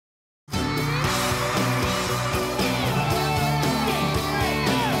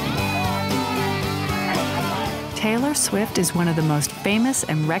Taylor Swift is one of the most famous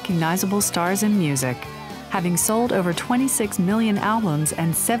and recognizable stars in music. Having sold over 26 million albums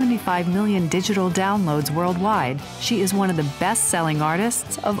and 75 million digital downloads worldwide, she is one of the best-selling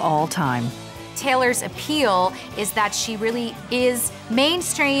artists of all time. Taylor's appeal is that she really is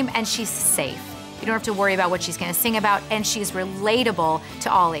mainstream and she's safe. You don't have to worry about what she's going to sing about, and she's relatable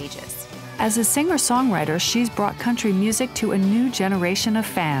to all ages. As a singer-songwriter, she's brought country music to a new generation of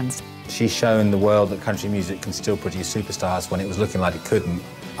fans. She's shown the world that country music can still produce superstars when it was looking like it couldn't.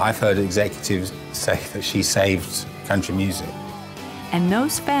 I've heard executives say that she saved country music. And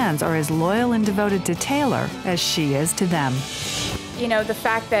those fans are as loyal and devoted to Taylor as she is to them. You know, the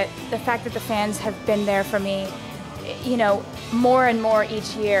fact that the fans have been there for me, you know, more and more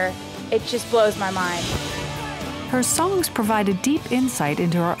each year, it just blows my mind. Her songs provide a deep insight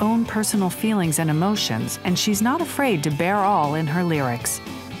into her own personal feelings and emotions, and she's not afraid to bare all in her lyrics,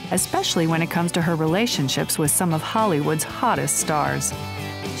 especially when it comes to her relationships with some of Hollywood's hottest stars.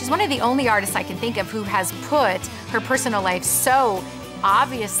 She's one of the only artists I can think of who has put her personal life so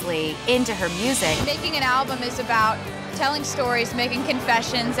obviously into her music. Making an album is about telling stories, making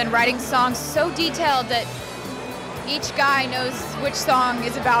confessions, and writing songs so detailed that each guy knows which song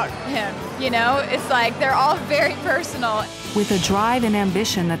is about him, you know? It's like they're all very personal. With a drive and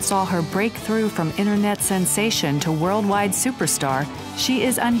ambition that saw her break through from internet sensation to worldwide superstar, she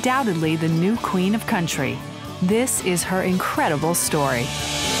is undoubtedly the new queen of country. This is her incredible story.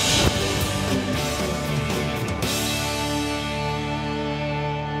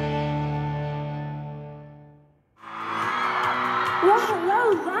 Well,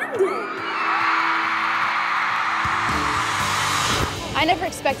 hello, London! I never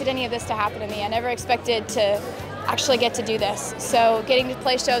expected any of this to happen to me. I never expected to actually get to do this. So getting to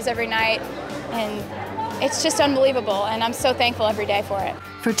play shows every night, and it's just unbelievable, and I'm so thankful every day for it.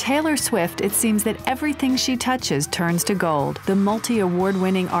 For Taylor Swift, it seems that everything she touches turns to gold. The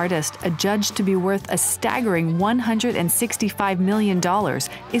multi-award-winning artist, adjudged to be worth a staggering $165 million,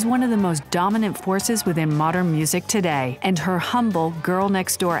 is one of the most dominant forces within modern music today. And her humble,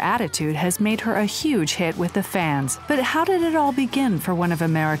 girl-next-door attitude has made her a huge hit with the fans. But how did it all begin for one of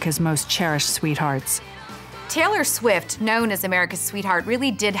America's most cherished sweethearts? Taylor Swift, known as America's sweetheart,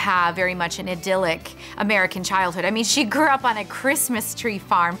 really did have very much an idyllic American childhood. I mean, she grew up on a Christmas tree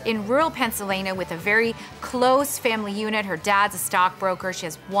farm in rural Pennsylvania with a very close family unit. Her dad's a stockbroker. She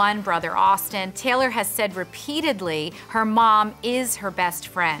has one brother, Austin. Taylor has said repeatedly her mom is her best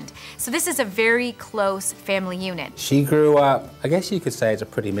friend. So this is a very close family unit. She grew up, I guess you could say, it's a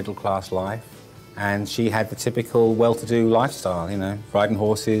pretty middle-class life. And she had the typical well-to-do lifestyle, you know, riding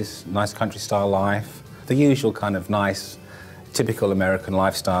horses, nice country-style life. The usual kind of nice, typical American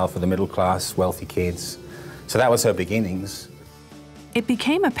lifestyle for the middle-class, wealthy kids. So that was her beginnings. It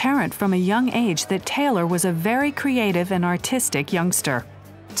became apparent from a young age that Taylor was a very creative and artistic youngster.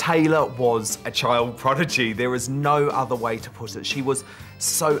 Taylor was a child prodigy. There is no other way to put it. She was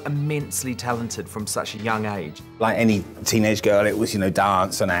so immensely talented from such a young age. Like any teenage girl, it was, you know,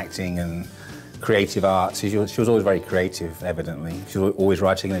 dance and acting and creative arts. She was always very creative, evidently. She was always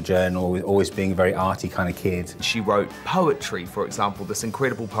writing in a journal, always being a very arty kind of kid. She wrote poetry, for example, this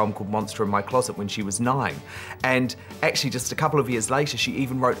incredible poem called Monster in My Closet when she was 9. And actually just a couple of years later, she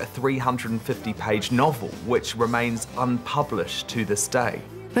even wrote a 350-page novel, which remains unpublished to this day.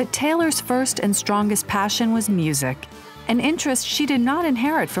 But Taylor's first and strongest passion was music, an interest she did not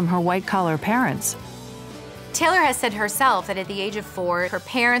inherit from her white-collar parents. Taylor has said herself that at the age of 4, her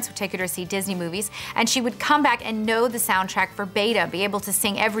parents would take her to see Disney movies, and she would come back and know the soundtrack verbatim, be able to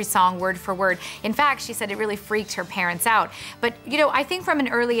sing every song word for word. In fact, she said it really freaked her parents out. But, you know, I think from an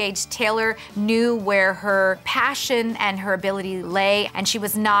early age, Taylor knew where her passion and her ability lay, and she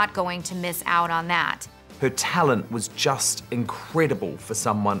was not going to miss out on that. Her talent was just incredible for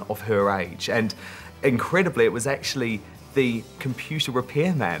someone of her age, and incredibly, it was actually the computer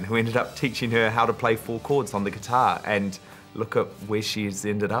repairman who ended up teaching her how to play 4 chords on the guitar, and look at where she's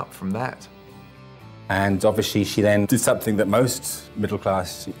ended up from that. And obviously she then did something that most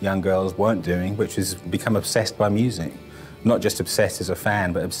middle-class young girls weren't doing, which was become obsessed by music. Not just obsessed as a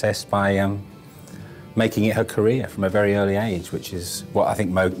fan, but obsessed by making it her career from a very early age, which is what I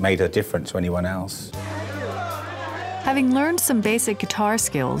think made her different to anyone else. Having learned some basic guitar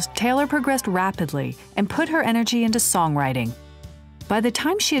skills, Taylor progressed rapidly and put her energy into songwriting. By the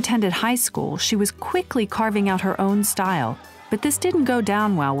time she attended high school, she was quickly carving out her own style, but this didn't go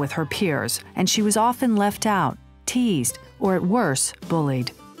down well with her peers, and she was often left out, teased, or at worst,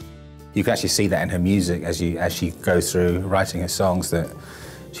 bullied. You can actually see that in her music as she goes through writing her songs, that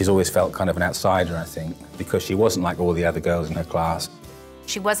she's always felt kind of an outsider, I think, because she wasn't like all the other girls in her class.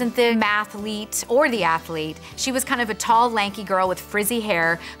 She wasn't the mathlete or the athlete. She was kind of a tall, lanky girl with frizzy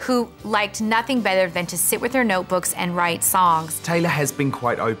hair who liked nothing better than to sit with her notebooks and write songs. Taylor has been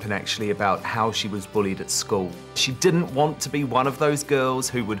quite open actually about how she was bullied at school. She didn't want to be one of those girls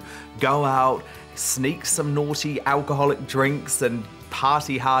who would go out, sneak some naughty alcoholic drinks and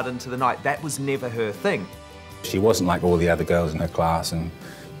party hard into the night. That was never her thing. She wasn't like all the other girls in her class, and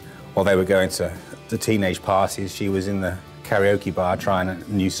while they were going to the teenage parties, she was in the karaoke bar trying a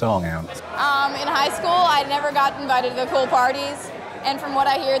new song out. In high school, I never got invited to the cool parties, and from what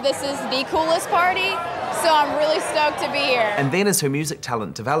I hear, this is the coolest party, so I'm really stoked to be here. And then as her music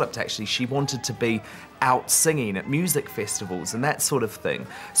talent developed, actually, she wanted to be out singing at music festivals and that sort of thing.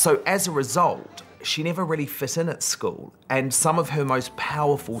 So as a result, she never really fit in at school, and some of her most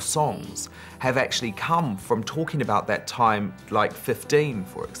powerful songs have actually come from talking about that time, like 15,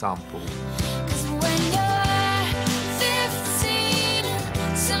 for example.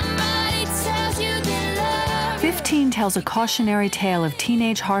 15 tells a cautionary tale of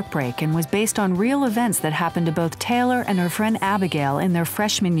teenage heartbreak and was based on real events that happened to both Taylor and her friend Abigail in their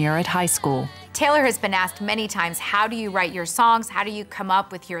freshman year at high school. Taylor has been asked many times, how do you write your songs? How do you come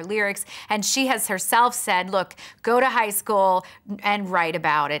up with your lyrics? And she has herself said, look, go to high school and write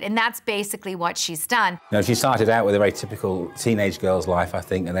about it. And that's basically what she's done. You know, she started out with a very typical teenage girl's life, I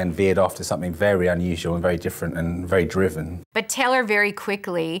think, and then veered off to something very unusual and very different and very driven. But Taylor very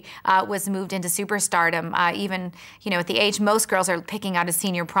quickly was moved into superstardom. Even, you know, at the age most girls are picking out a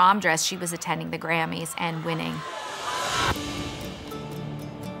senior prom dress, she was attending the Grammys and winning.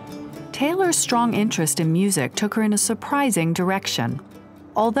 Taylor's strong interest in music took her in a surprising direction.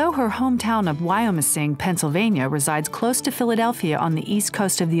 Although her hometown of Wyomissing, Pennsylvania, resides close to Philadelphia on the east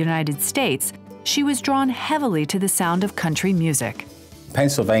coast of the United States, she was drawn heavily to the sound of country music.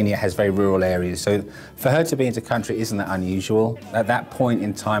 Pennsylvania has very rural areas, so for her to be into country isn't that unusual. At that point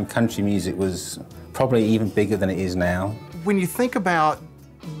in time, country music was probably even bigger than it is now. When you think about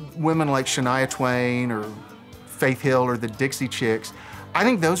women like Shania Twain or Faith Hill or the Dixie Chicks, I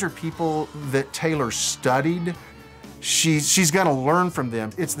think those are people that Taylor studied. She's gonna learn from them.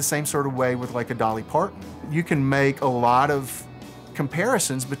 It's the same sort of way with like a Dolly Parton. You can make a lot of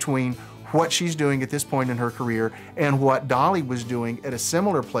comparisons between what she's doing at this point in her career and what Dolly was doing at a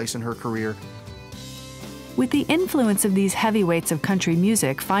similar place in her career. With the influence of these heavyweights of country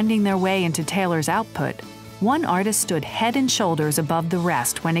music finding their way into Taylor's output, one artist stood head and shoulders above the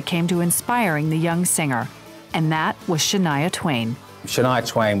rest when it came to inspiring the young singer, and that was Shania Twain. Shania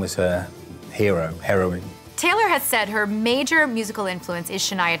Twain was her heroine. Taylor has said her major musical influence is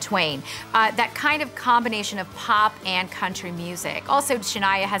Shania Twain, that kind of combination of pop and country music. Also,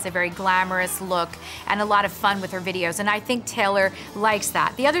 Shania has a very glamorous look and a lot of fun with her videos, and I think Taylor likes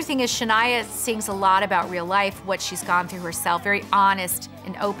that. The other thing is Shania sings a lot about real life, what she's gone through herself, very honest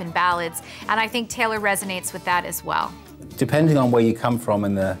and open ballads, and I think Taylor resonates with that as well. Depending on where you come from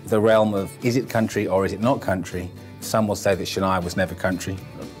in the realm of is it country or is it not country, some will say that Shania was never country.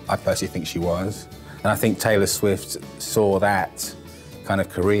 I personally think she was. And I think Taylor Swift saw that kind of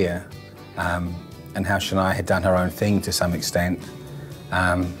career and how Shania had done her own thing to some extent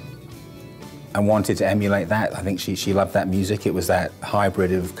and wanted to emulate that. I think she loved that music. It was that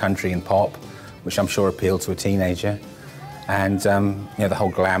hybrid of country and pop, which I'm sure appealed to a teenager. And you know, the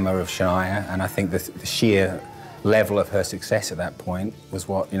whole glamour of Shania, and I think the sheer level of her success at that point was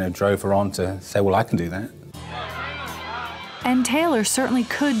what, you know, drove her on to say, well, I can do that. And Taylor certainly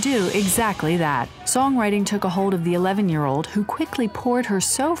could do exactly that. Songwriting took a hold of the 11-year-old who quickly poured her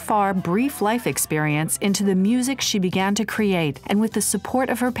so far brief life experience into the music she began to create, and with the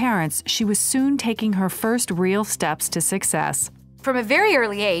support of her parents, she was soon taking her first real steps to success. From a very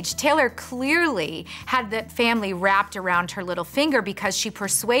early age, Taylor clearly had the family wrapped around her little finger because she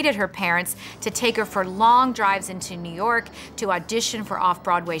persuaded her parents to take her for long drives into New York to audition for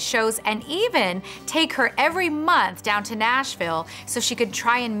off-Broadway shows, and even take her every month down to Nashville so she could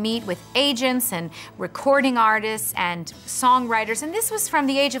try and meet with agents and recording artists and songwriters. And this was from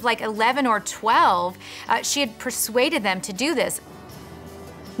the age of like 11 or 12. She had persuaded them to do this.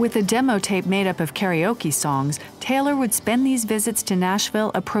 With a demo tape made up of karaoke songs, Taylor would spend these visits to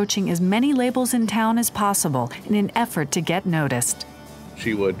Nashville approaching as many labels in town as possible in an effort to get noticed.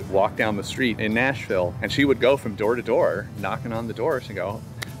 She would walk down the street in Nashville and she would go from door to door, knocking on the doors and go,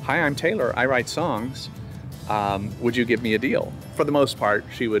 "Hi, I'm Taylor, I write songs. Would you give me a deal?" For the most part,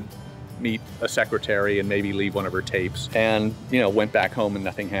 she would meet a secretary and maybe leave one of her tapes and, you know, went back home and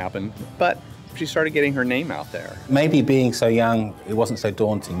nothing happened. But she started getting her name out there. Maybe being so young, it wasn't so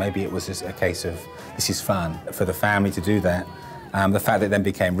daunting. Maybe it was just a case of, this is fun for the family to do that. The fact that it then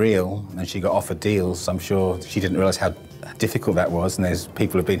became real and she got offered deals, I'm sure she didn't realize how difficult that was, and there's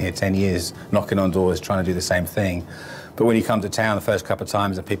people who've been here 10 years knocking on doors trying to do the same thing. But when you come to town the first couple of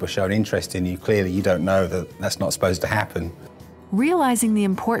times and people show an interest in you, clearly you don't know that that's not supposed to happen. Realizing the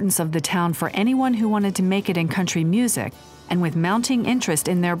importance of the town for anyone who wanted to make it in country music, and with mounting interest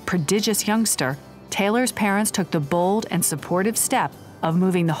in their prodigious youngster, Taylor's parents took the bold and supportive step of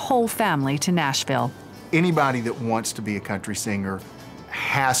moving the whole family to Nashville. Anybody that wants to be a country singer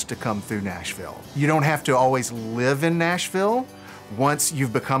has to come through Nashville. You don't have to always live in Nashville once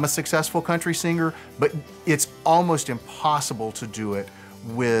you've become a successful country singer, but it's almost impossible to do it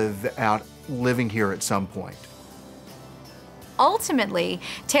without living here at some point. Ultimately,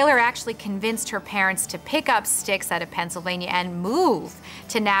 Taylor actually convinced her parents to pick up sticks out of Pennsylvania and move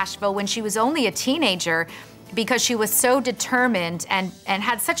to Nashville when she was only a teenager, because she was so determined and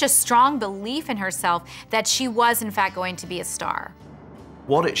had such a strong belief in herself that she was in fact going to be a star.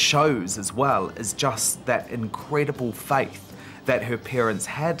 What it shows as well is just that incredible faith that her parents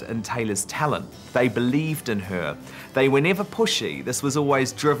had in Taylor's talent. They believed in her. They were never pushy. This was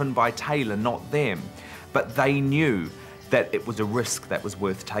always driven by Taylor, not them. But they knew that it was a risk that was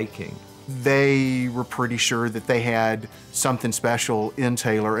worth taking. They were pretty sure that they had something special in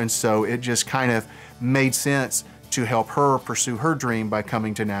Taylor, and so it just kind of made sense to help her pursue her dream by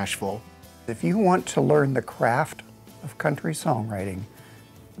coming to Nashville. If you want to learn the craft of country songwriting,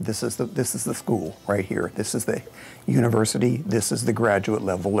 this is the school right here. This is the university. This is the graduate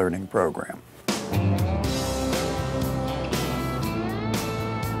level learning program.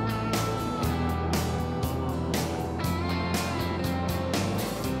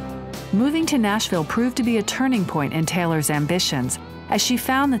 Moving to Nashville proved to be a turning point in Taylor's ambitions, as she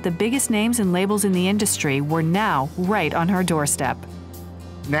found that the biggest names and labels in the industry were now right on her doorstep.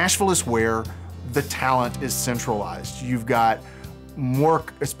 Nashville is where the talent is centralized. You've got more,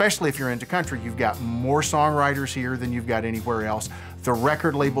 especially if you're into country, you've got more songwriters here than you've got anywhere else. The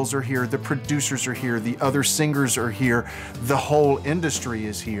record labels are here, the producers are here, the other singers are here, the whole industry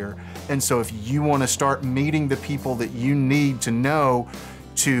is here. And so if you want to start meeting the people that you need to know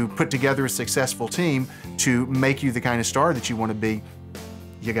to put together a successful team to make you the kind of star that you want to be,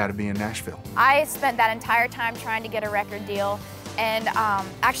 you got to be in Nashville. I spent that entire time trying to get a record deal, and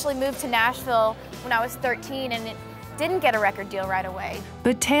actually moved to Nashville when I was 13 and didn't get a record deal right away.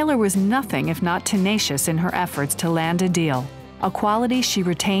 But Taylor was nothing if not tenacious in her efforts to land a deal, a quality she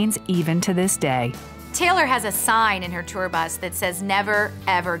retains even to this day. Taylor has a sign in her tour bus that says, "Never,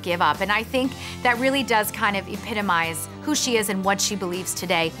 ever give up." And I think that really does kind of epitomize who she is and what she believes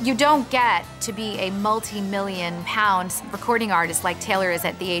today. You don't get to be a multi-million-pound recording artist like Taylor is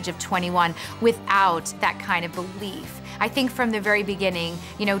at the age of 21 without that kind of belief. I think from the very beginning,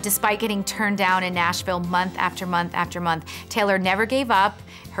 you know, despite getting turned down in Nashville month after month after month, Taylor never gave up,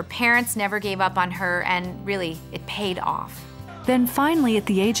 her parents never gave up on her, and really, it paid off. Then finally, at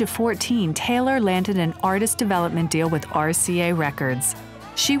the age of 14, Taylor landed an artist development deal with RCA Records.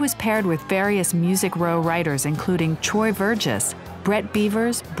 She was paired with various Music Row writers, including Troy Vergis, Brett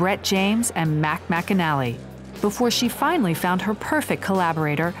Beavers, Brett James, and Mac McAnally, before she finally found her perfect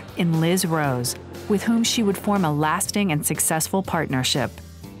collaborator in Liz Rose, with whom she would form a lasting and successful partnership.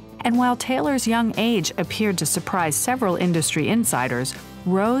 And while Taylor's young age appeared to surprise several industry insiders,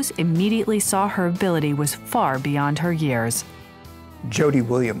 Rose immediately saw her ability was far beyond her years. Jody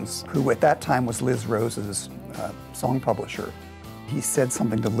Williams, who at that time was Liz Rose's song publisher, he said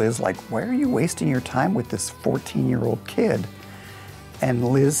something to Liz like, "Why are you wasting your time with this 14-year-old kid?" And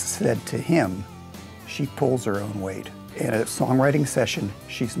Liz said to him, "She pulls her own weight. In a songwriting session,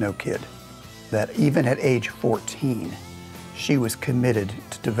 she's no kid." That even at age 14, she was committed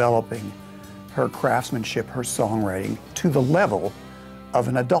to developing her craftsmanship, her songwriting, to the level of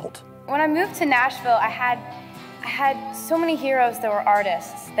an adult. When I moved to Nashville, I had so many heroes that were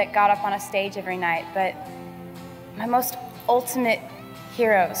artists that got up on a stage every night, but my most ultimate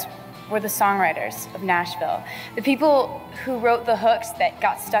heroes were the songwriters of Nashville. The people who wrote the hooks that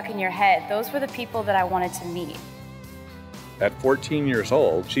got stuck in your head, those were the people that I wanted to meet. At 14 years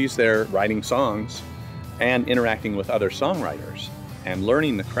old, she's there writing songs and interacting with other songwriters and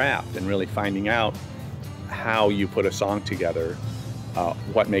learning the craft and really finding out how you put a song together,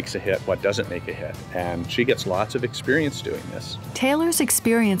 what makes a hit, what doesn't make a hit. And she gets lots of experience doing this. Taylor's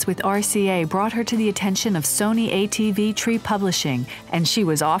experience with RCA brought her to the attention of Sony ATV Tree Publishing, and she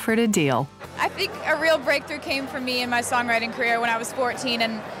was offered a deal. I think a real breakthrough came for me in my songwriting career when I was 14,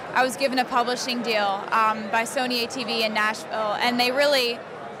 and I was given a publishing deal by Sony ATV in Nashville, and they really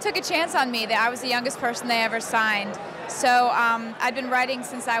took a chance on me. That I was the youngest person they ever signed. So I'd been writing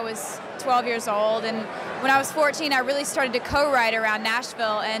since I was 12 years old, and when I was 14, I really started to co-write around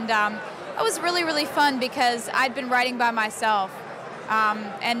Nashville, and it was really, really fun because I'd been writing by myself,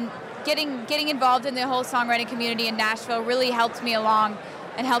 and getting involved in the whole songwriting community in Nashville really helped me along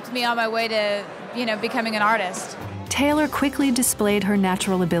and helped me on my way to, becoming an artist. Taylor quickly displayed her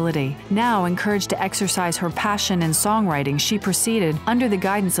natural ability. Now encouraged to exercise her passion in songwriting, she proceeded, under the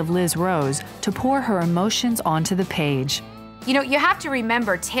guidance of Liz Rose, to pour her emotions onto the page. You have to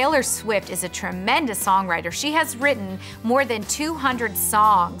remember, Taylor Swift is a tremendous songwriter. She has written more than 200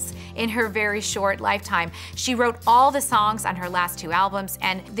 songs in her very short lifetime. She wrote all the songs on her last 2 albums,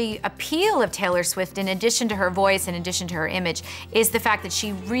 and the appeal of Taylor Swift, in addition to her voice, in addition to her image, is the fact that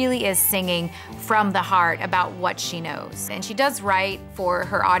she really is singing from the heart about what she knows. And she does write for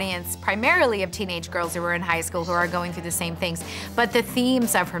her audience, primarily of teenage girls who are in high school who are going through the same things. But the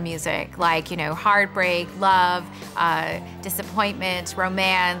themes of her music, like, heartbreak, love, disappointment,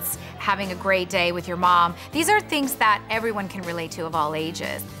 romance, having a great day with your mom, these are things that everyone can relate to of all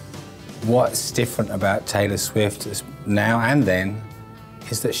ages. What's different about Taylor Swift now and then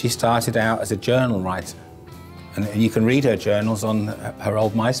is that she started out as a journal writer. And you can read her journals on her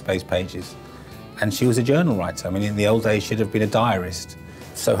old MySpace pages. And she was a journal writer. I mean, in the old days, she'd have been a diarist.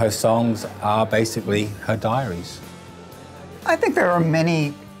 So her songs are basically her diaries. I think there are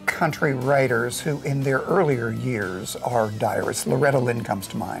many country writers who, in their earlier years, are diarists. Loretta Lynn comes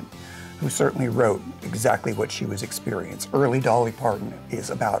to mind, who certainly wrote exactly what she was experiencing. Early Dolly Parton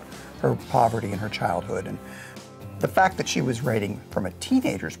is about her poverty in her childhood, and the fact that she was writing from a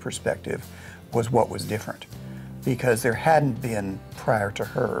teenager's perspective was what was different, because there hadn't been, prior to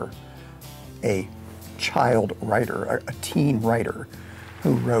her, a child writer, a teen writer,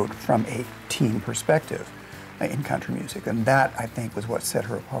 who wrote from a teen perspective in country music, and that, I think, was what set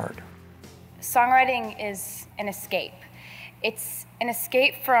her apart. Songwriting is an escape. It's an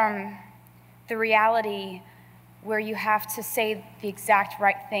escape from the reality where you have to say the exact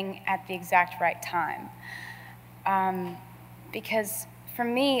right thing at the exact right time. Because for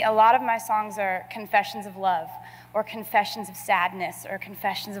me, a lot of my songs are confessions of love, or confessions of sadness, or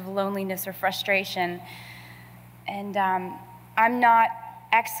confessions of loneliness or frustration. And I'm not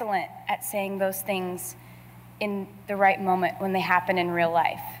excellent at saying those things in the right moment when they happen in real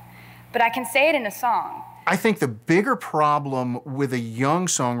life. But I can say it in a song. I think the bigger problem with a young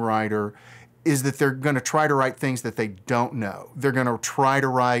songwriter is that they're going to try to write things that they don't know. They're going to try to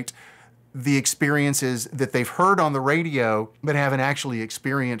write the experiences that they've heard on the radio but haven't actually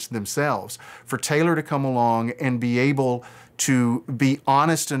experienced themselves. For Taylor to come along and be able to be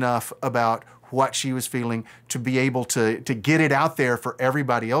honest enough about what she was feeling, to be able to get it out there for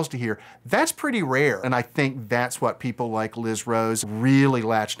everybody else to hear, that's pretty rare. And I think that's what people like Liz Rose really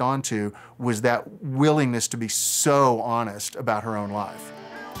latched onto, was that willingness to be so honest about her own life.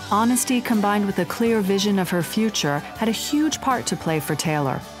 Honesty combined with a clear vision of her future had a huge part to play for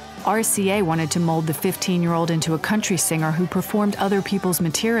Taylor. RCA wanted to mold the 15-year-old into a country singer who performed other people's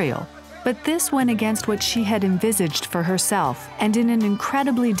material. But this went against what she had envisaged for herself, and in an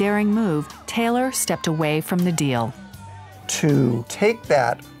incredibly daring move, Taylor stepped away from the deal. To take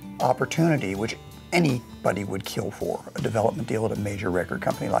that opportunity, which anybody would kill for, a development deal at a major record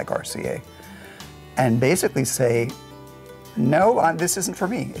company like RCA, and basically say, no, this isn't for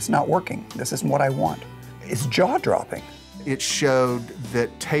me. It's not working. This isn't what I want. It's jaw-dropping. It showed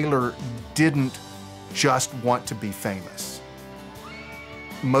that Taylor didn't just want to be famous.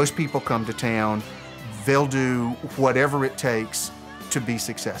 Most people come to town, they'll do whatever it takes to be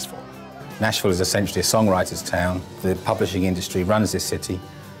successful. Nashville is essentially a songwriter's town. The publishing industry runs this city,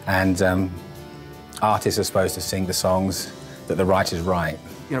 and artists are supposed to sing the songs that the writers write.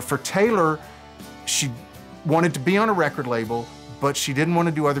 For Taylor, she wanted to be on a record label, but she didn't want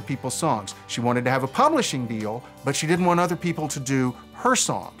to do other people's songs. She wanted to have a publishing deal, but she didn't want other people to do her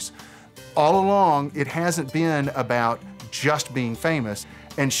songs. All along, it hasn't been about just being famous,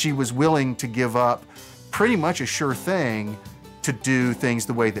 and she was willing to give up pretty much a sure thing to do things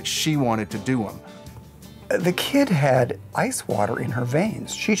the way that she wanted to do them. The kid had ice water in her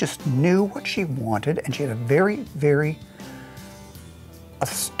veins. She just knew what she wanted, and she had a very, very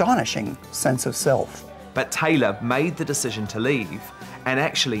astonishing sense of self. But Taylor made the decision to leave, and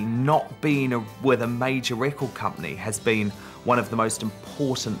actually not being with a major record company has been one of the most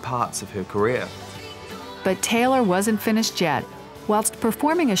important parts of her career. But Taylor wasn't finished yet. Whilst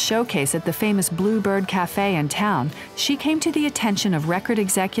performing a showcase at the famous Bluebird Cafe in town, she came to the attention of record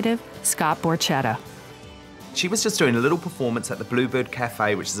executive Scott Borchetta. She was just doing a little performance at the Bluebird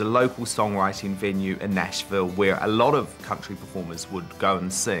Cafe, which is a local songwriting venue in Nashville where a lot of country performers would go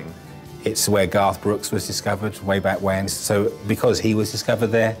and sing. It's where Garth Brooks was discovered way back when. So because he was discovered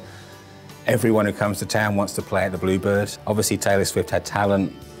there, Everyone who comes to town wants to play at the Bluebird. Obviously, Taylor Swift had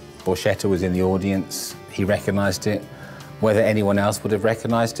talent. Borchetta was in the audience. He recognized it. Whether anyone else would have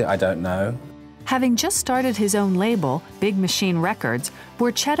recognized it, I don't know. Having just started his own label, Big Machine Records,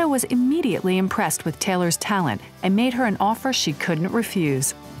 Borchetta was immediately impressed with Taylor's talent and made her an offer she couldn't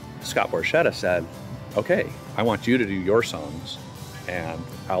refuse. Scott Borchetta said, okay, I want you to do your songs, and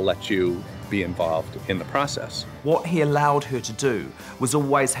I'll let you be involved in the process. What he allowed her to do was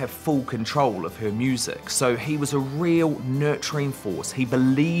always have full control of her music. So he was a real nurturing force. He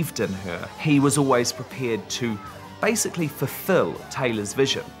believed in her. He was always prepared to basically fulfill Taylor's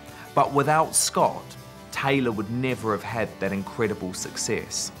vision. But without Scott, Taylor would never have had that incredible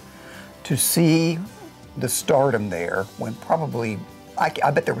success. To see the stardom there when probably,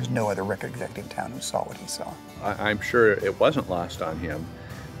 I bet there was no other record executive in town who saw what he saw. I'm sure it wasn't lost on him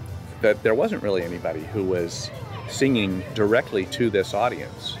that there wasn't really anybody who was singing directly to this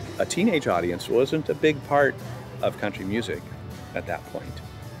audience. A teenage audience wasn't a big part of country music at that point.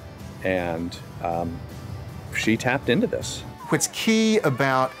 And she tapped into this. What's key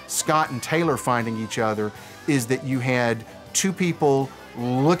about Scott and Taylor finding each other is that you had two people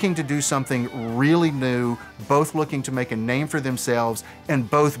looking to do something really new, both looking to make a name for themselves, and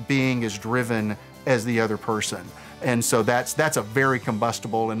both being as driven as the other person. And so that's a very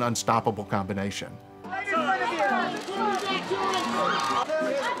combustible and unstoppable combination.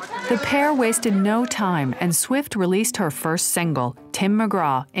 The pair wasted no time, and Swift released her first single, Tim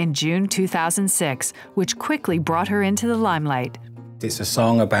McGraw, in June 2006, which quickly brought her into the limelight. It's a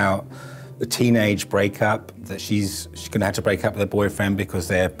song about the teenage breakup, that she's going to have to break up with her boyfriend because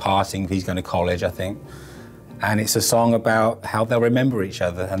they're parting, he's going to college, I think. And it's a song about how they'll remember each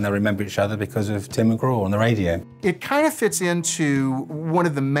other, and they'll remember each other because of Tim McGraw on the radio. It kind of fits into one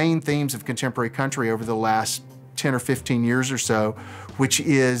of the main themes of contemporary country over the last 10 or 15 years or so, which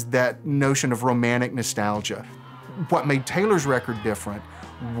is that notion of romantic nostalgia. What made Taylor's record different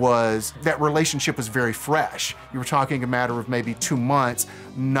was that relationship was very fresh. You were talking a matter of maybe 2 months,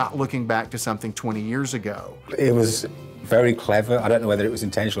 not looking back to something 20 years ago. It was very clever. I don't know whether it was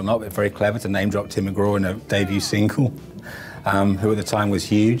intentional or not, but very clever to name drop Tim McGraw in a debut single, who at the time was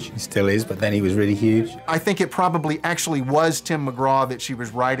huge. He still is, but then he was really huge. I think it probably actually was Tim McGraw that she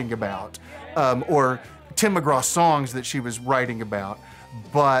was writing about, or Tim McGraw songs that she was writing about.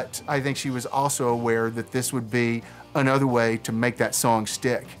 But I think she was also aware that this would be another way to make that song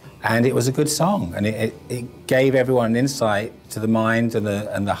stick. And it was a good song, and it gave everyone an insight to the mind and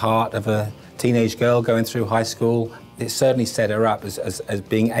the heart of a teenage girl going through high school. It certainly set her up as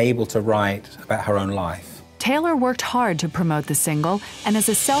being able to write about her own life. Taylor worked hard to promote the single, and as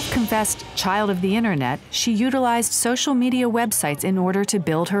a self-confessed child of the internet, she utilized social media websites in order to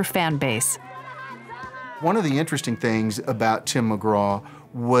build her fan base. One of the interesting things about Tim McGraw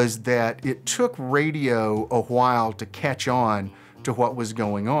was that it took radio a while to catch on to what was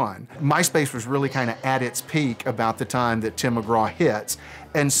going on. MySpace was really kind of at its peak about the time that Tim McGraw hits,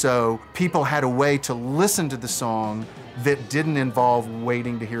 and so people had a way to listen to the song that didn't involve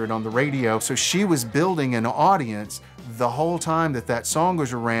waiting to hear it on the radio. So she was building an audience the whole time that song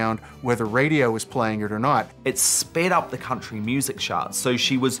was around, whether radio was playing it or not. It sped up the country music charts, so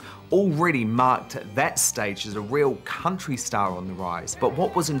she was already marked at that stage as a real country star on the rise. But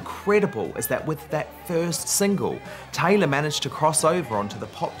what was incredible is that with that first single, Taylor managed to cross over onto the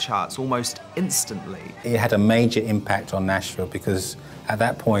pop charts almost instantly. It had a major impact on Nashville because at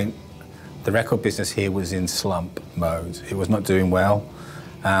that point, the record business here was in slump mode. It was not doing well.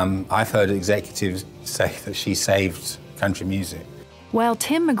 I've heard executives say that she saved country music. While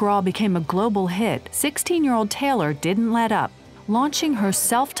Tim McGraw became a global hit, 16-year-old Taylor didn't let up, launching her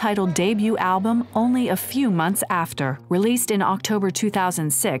self-titled debut album only a few months after. Released in October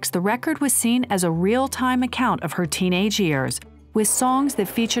 2006, the record was seen as a real-time account of her teenage years, with songs that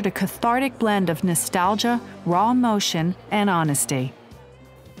featured a cathartic blend of nostalgia, raw emotion, and honesty.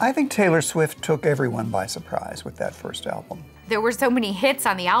 I think Taylor Swift took everyone by surprise with that first album. There were so many hits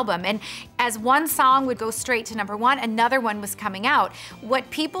on the album, and as one song would go straight to #1, another one was coming out. What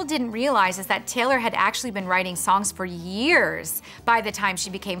people didn't realize is that Taylor had actually been writing songs for years by the time she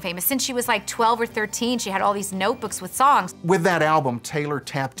became famous. Since she was like 12 or 13, she had all these notebooks with songs. With that album, Taylor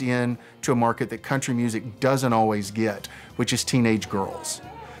tapped in to a market that country music doesn't always get, which is teenage girls.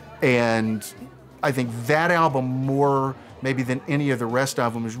 And I think that album, more maybe than any of the rest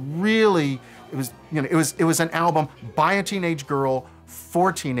of them, is really, it was an album by a teenage girl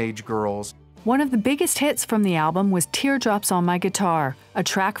for teenage girls. One of the biggest hits from the album was Teardrops on My Guitar, a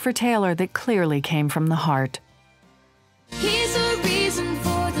track for Taylor that clearly came from the heart. Here's a reason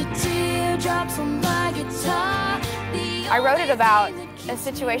for the teardrops on my guitar. I wrote it about a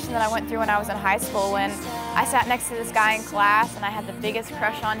situation that I went through when I was in high school when I sat next to this guy in class and I had the biggest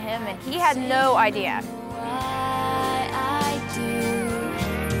crush on him and he had no idea.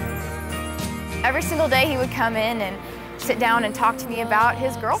 Every single day he would come in and sit down and talk to me about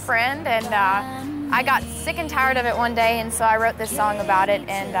his girlfriend, and I got sick and tired of it one day, and so I wrote this song about it,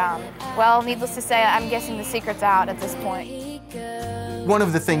 and well, needless to say, I'm guessing the secret's out at this point. One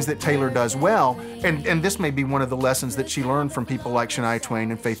of the things that Taylor does well, and this may be one of the lessons that she learned from people like Shania Twain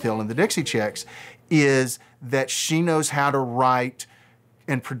and Faith Hill and the Dixie Chicks, is that she knows how to write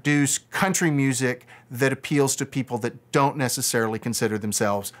and produce country music that appeals to people that don't necessarily consider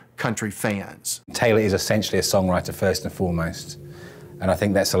themselves country fans. Taylor is essentially a songwriter first and foremost, and I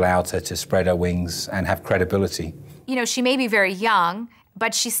think that's allowed her to spread her wings and have credibility. You know, she may be very young,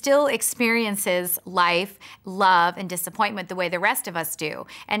 but she still experiences life, love, and disappointment the way the rest of us do.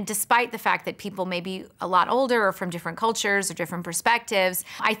 And despite the fact that people may be a lot older or from different cultures or different perspectives,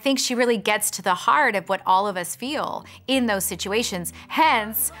 I think she really gets to the heart of what all of us feel in those situations,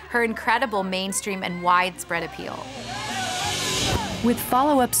 hence her incredible mainstream and widespread appeal. With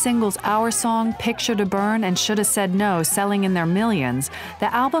follow-up singles Our Song, Picture to Burn, and Shoulda Said No selling in their millions,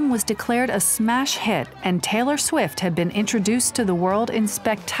 the album was declared a smash hit, and Taylor Swift had been introduced to the world in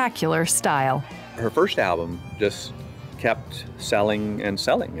spectacular style. Her first album just kept selling and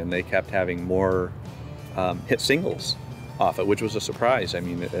selling, and they kept having more hit singles off it, which was a surprise. I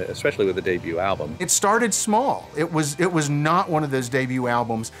mean, especially with the debut album. It started small. It was not one of those debut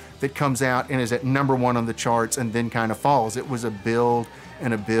albums that comes out and is at #1 on the charts and then kind of falls. It was a build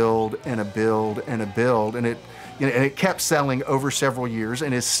and a build and a build and a build, and it kept selling over several years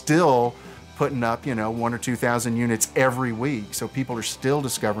and is still putting up 1,000 or 2,000 units every week. So people are still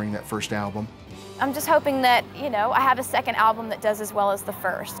discovering that first album. I'm just hoping that, I have a second album that does as well as the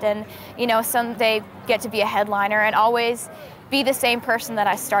first, and, someday get to be a headliner and always be the same person that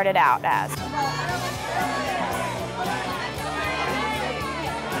I started out as.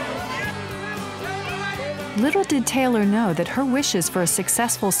 Little did Taylor know that her wishes for a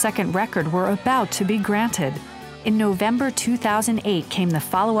successful second record were about to be granted. In November 2008 came the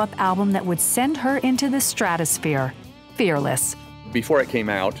follow-up album that would send her into the stratosphere, Fearless. Before it came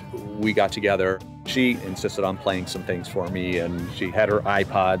out, we got together. She insisted on playing some things for me, and she had her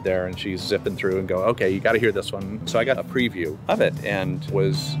iPod there, and she's zipping through and go, okay, you got to hear this one. So I got a preview of it and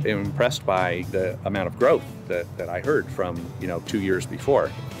was impressed by the amount of growth that I heard from, 2 years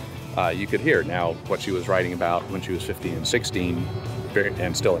before. You could hear now what she was writing about when she was 15 and 16,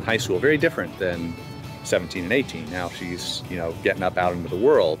 and still in high school, very different than 17 and 18. Now she's, getting up out into the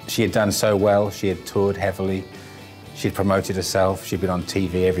world. She had done so well. She had toured heavily. She'd promoted herself, she'd been on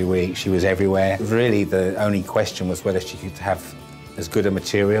TV every week, she was everywhere. Really, the only question was whether she could have as good a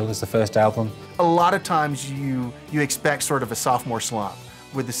material as the first album. A lot of times you expect sort of a sophomore slump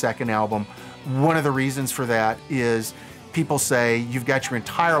with the second album. One of the reasons for that is people say you've got your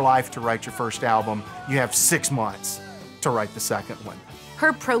entire life to write your first album, you have 6 months to write the second one.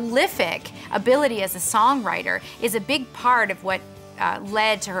 Her prolific ability as a songwriter is a big part of what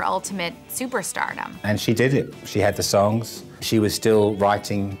led to her ultimate superstardom. And she did it. She had the songs. She was still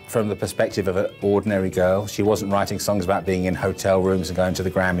writing from the perspective of an ordinary girl. She wasn't writing songs about being in hotel rooms and going to the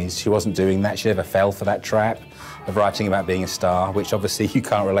Grammys. She wasn't doing that. She never fell for that trap of writing about being a star, which obviously you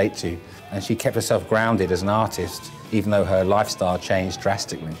can't relate to. And she kept herself grounded as an artist, even though her lifestyle changed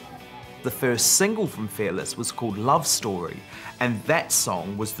drastically. The first single from Fearless was called Love Story, and that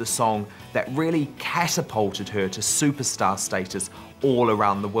song was the song that really catapulted her to superstar status all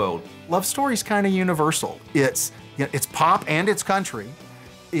around the world. Love Story's kind of universal. It's pop and it's country.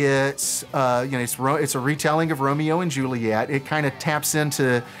 It's it's a retelling of Romeo and Juliet. It kind of taps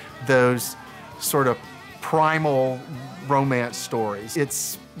into those sort of primal romance stories.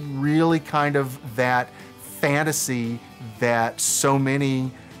 It's really kind of that fantasy that so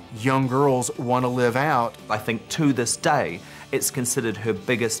many young girls want to live out. I think to this day, it's considered her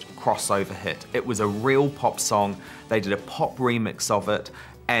biggest crossover hit. It was a real pop song. They did a pop remix of it,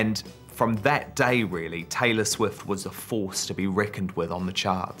 and from that day, really, Taylor Swift was a force to be reckoned with on the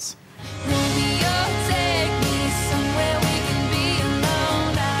charts.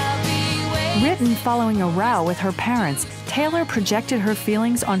 Written following a row with her parents, Taylor projected her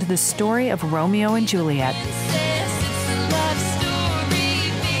feelings onto the story of Romeo and Juliet.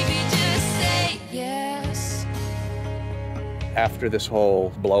 After this whole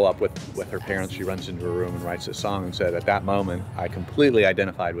blow up with her parents, she runs into her room and writes a song and said, at that moment, I completely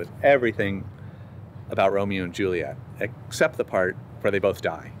identified with everything about Romeo and Juliet, except the part where they both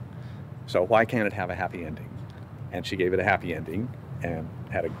die. So why can't it have a happy ending? And she gave it a happy ending and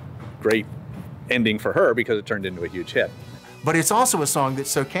had a great ending for her because it turned into a huge hit. but it's also a song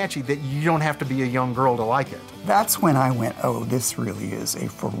that's so catchy that you don't have to be a young girl to like it. That's when I went, oh, this really is a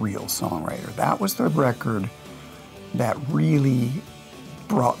for-real songwriter. That was the record that really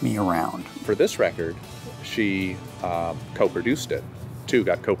brought me around. For this record, she co-produced it. Two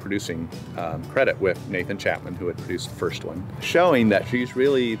got co-producing credit with Nathan Chapman, who had produced the first one, showing that she's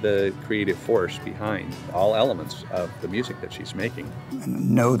really the creative force behind all elements of the music that she's making.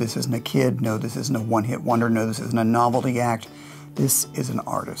 And no, this isn't a kid. No, this isn't a one-hit wonder. No, this isn't a novelty act. This is an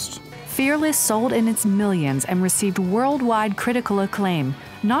artist. Fearless sold in its millions and received worldwide critical acclaim,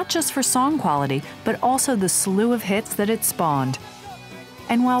 not just for song quality, but also the slew of hits that it spawned.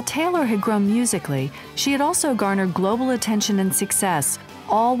 And while Taylor had grown musically, she had also garnered global attention and success,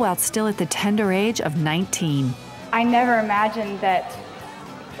 all while still at the tender age of 19. I never imagined that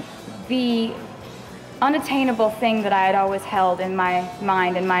the unattainable thing that I had always held in my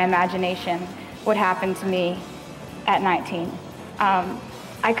mind and my imagination would happen to me at 19.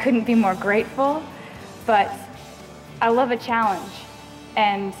 I couldn't be more grateful, but I love a challenge.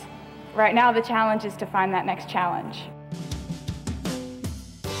 And right now the challenge is to find that next challenge.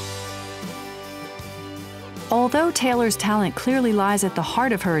 Although Taylor's talent clearly lies at the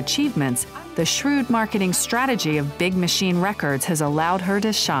heart of her achievements, the shrewd marketing strategy of Big Machine Records has allowed her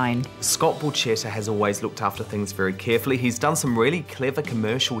to shine. Scott Borchetta has always looked after things very carefully. He's done some really clever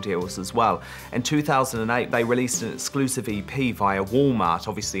commercial deals as well. In 2008, they released an exclusive EP via Walmart,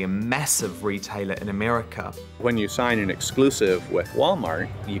 obviously a massive retailer in America. When you sign an exclusive with Walmart,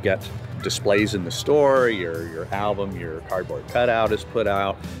 you get displays in the store, your album, your cardboard cutout is put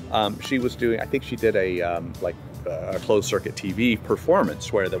out. She was doing, I think she did a closed circuit TV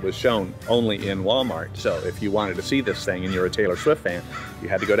performance where that was shown only in Walmart. So if you wanted to see this thing and you're a Taylor Swift fan, you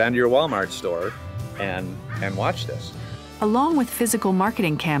had to go down to your Walmart store and watch this. Along with physical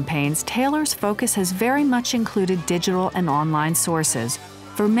marketing campaigns, Taylor's focus has very much included digital and online sources.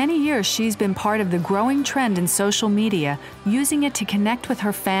 For many years, she's been part of the growing trend in social media, using it to connect with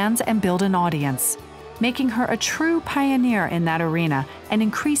her fans and build an audience, making her a true pioneer in that arena and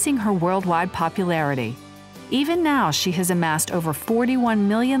increasing her worldwide popularity. Even now, she has amassed over 41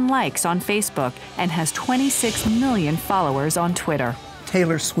 million likes on Facebook and has 26 million followers on Twitter.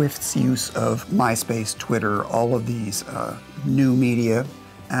 Taylor Swift's use of MySpace, Twitter, all of these new media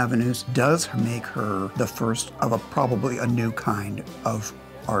avenues does make her the first of probably a new kind of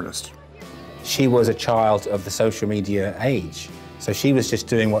artist. She was a child of the social media age. So she was just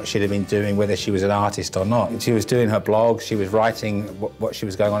doing what she'd have been doing whether she was an artist or not. She was doing her blog, she was writing what she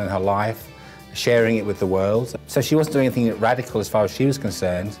was going on in her life, sharing it with the world. So she wasn't doing anything radical as far as she was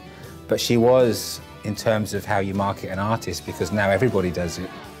concerned, but she was in terms of how you market an artist, because now everybody does it.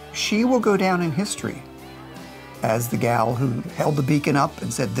 She will go down in history as the gal who held the beacon up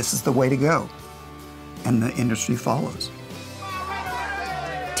and said, this is the way to go. And the industry follows.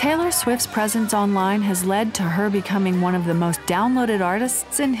 Taylor Swift's presence online has led to her becoming one of the most downloaded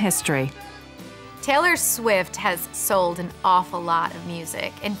artists in history. Taylor Swift has sold an awful lot of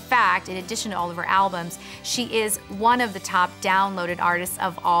music. In fact, in addition to all of her albums, she is one of the top downloaded artists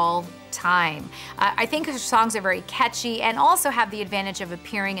of all time. I think her songs are very catchy and also have the advantage of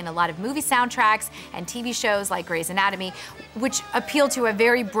appearing in a lot of movie soundtracks and TV shows like Grey's Anatomy, which appeal to a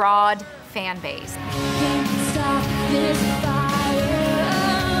very broad fan base.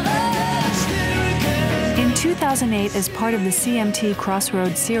 In 2008, as part of the CMT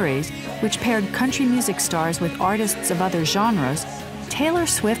Crossroads series, which paired country music stars with artists of other genres, Taylor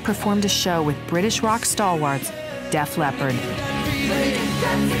Swift performed a show with British rock stalwarts Def Leppard.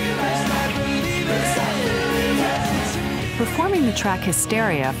 Performing the track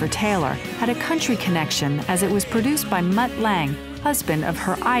Hysteria for Taylor had a country connection, as it was produced by Mutt Lange, husband of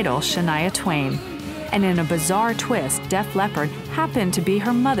her idol Shania Twain. And in a bizarre twist, Def Leppard happened to be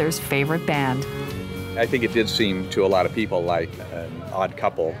her mother's favorite band. I think it did seem to a lot of people like an odd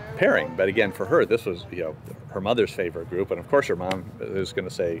couple pairing, but again, for her, this was, her mother's favorite group, and of course her mom was going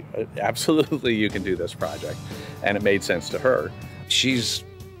to say, absolutely, you can do this project, and it made sense to her. She's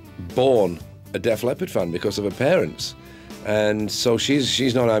born a Def Leppard fan because of her parents, and so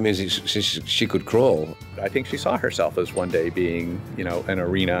she's not our music. She could crawl. I think she saw herself as one day being, an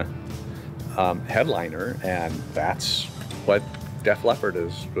arena headliner, and that's what Def Leppard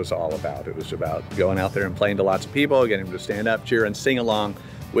was all about. It was about going out there and playing to lots of people, getting them to stand up, cheer, and sing along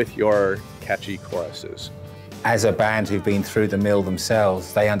with your catchy choruses. As a band who've been through the mill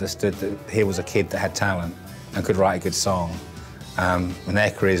themselves, they understood that here was a kid that had talent and could write a good song. And their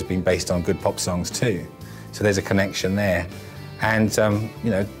career's been based on good pop songs too. So there's a connection there. And,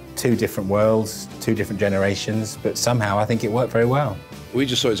 two different worlds, two different generations, but somehow I think it worked very well. We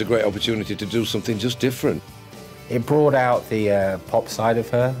just saw it as a great opportunity to do something just different. It brought out the pop side of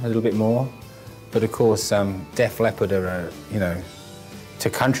her a little bit more. But of course, Def Leppard are, you know, to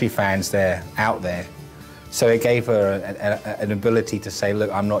country fans, they're out there. So it gave her an ability to say,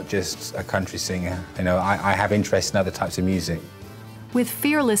 look, I'm not just a country singer. You know, I have interest in other types of music. With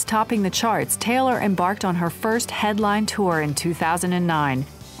Fearless topping the charts, Taylor embarked on her first headline tour in 2009.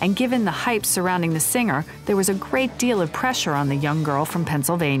 And given the hype surrounding the singer, there was a great deal of pressure on the young girl from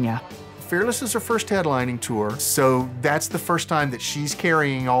Pennsylvania. Fearless is her first headlining tour, so that's the first time that she's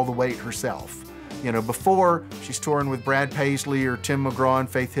carrying all the weight herself. You know, before, she's touring with Brad Paisley or Tim McGraw and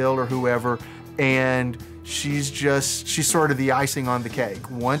Faith Hill or whoever, and she's sort of the icing on the cake.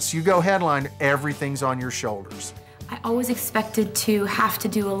 Once you go headline, everything's on your shoulders. I always expected to have to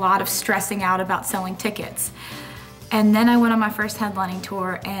do a lot of stressing out about selling tickets. And then I went on my first headlining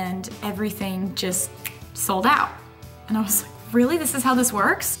tour and everything just sold out. And I was like, really? This is how this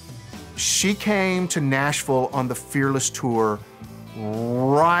works? She came to Nashville on the Fearless tour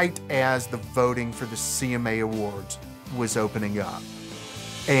right as the voting for the CMA Awards was opening up.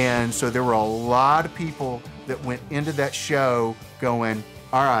 And so there were a lot of people that went into that show going,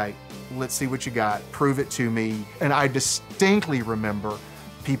 all right, let's see what you got, prove it to me. And I distinctly remember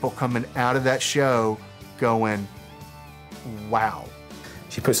people coming out of that show going, wow.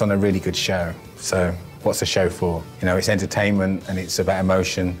 She puts on a really good show. So what's a show for? You know, it's entertainment and it's about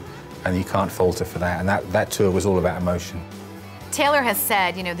emotion, and you can't falter for that. And that tour was all about emotion. Taylor has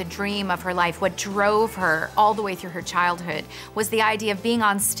said, you know, the dream of her life, what drove her all the way through her childhood, was the idea of being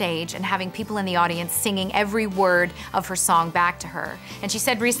on stage and having people in the audience singing every word of her song back to her. And she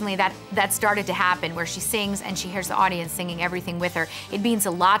said recently that that started to happen, where she sings and she hears the audience singing everything with her. It means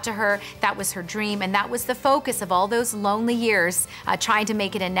a lot to her. That was her dream, and that was the focus of all those lonely years trying to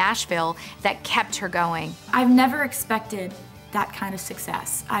make it in Nashville that kept her going. I've never expected that kind of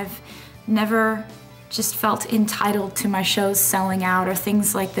success. I've never just felt entitled to my shows selling out or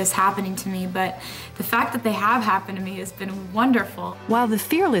things like this happening to me, but the fact that they have happened to me has been wonderful. While the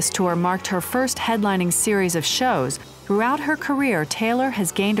Fearless Tour marked her first headlining series of shows, throughout her career, Taylor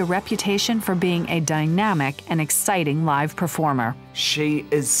has gained a reputation for being a dynamic and exciting live performer. She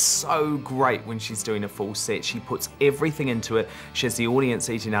is so great when she's doing a full set. She puts everything into it. She has the audience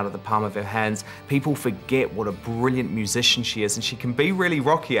eating out of the palm of her hands. People forget what a brilliant musician she is, and she can be really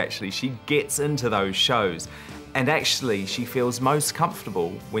rocky, actually. She gets into those shows, and actually she feels most comfortable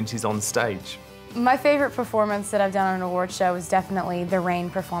when she's on stage. My favorite performance that I've done on an award show is definitely the Rain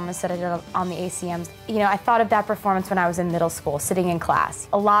performance that I did on the ACMs. You know, I thought of that performance when I was in middle school, sitting in class.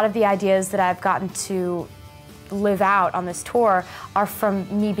 A lot of the ideas that I've gotten to live out on this tour are from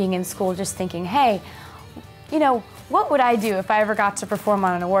me being in school just thinking, hey, you know, what would I do if I ever got to perform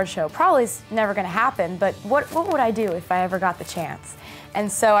on an award show? Probably is never gonna happen, but what would I do if I ever got the chance? And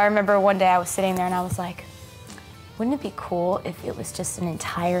so I remember one day I was sitting there and I was like, wouldn't it be cool if it was just an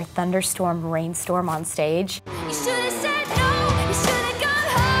entire thunderstorm, rainstorm on stage? You should have said no, you should have gone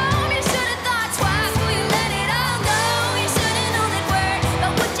home, you should have thought twice before you let it all go. You should have known that word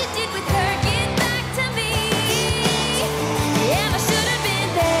about what you did with her, get back to me. Yeah, I should have been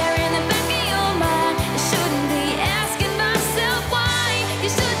there in the back of your mind. I shouldn't be asking myself why. You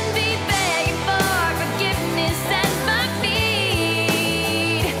shouldn't be begging for forgiveness at my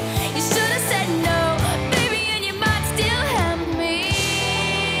feet. You should have said no, baby, and you might still have me.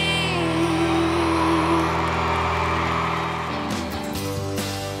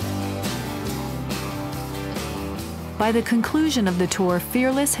 By the conclusion of the tour,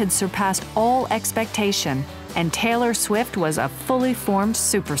 Fearless had surpassed all expectation, and Taylor Swift was a fully formed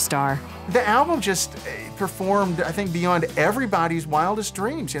superstar. The album just performed, I think, beyond everybody's wildest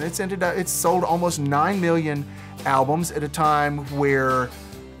dreams. And it's sold almost 9 million albums at a time where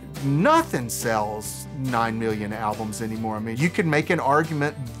nothing sells 9 million albums anymore. I mean, you could make an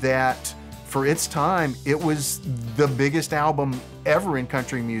argument that for its time, it was the biggest album ever in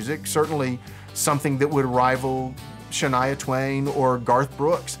country music, certainly something that would rival Shania Twain or Garth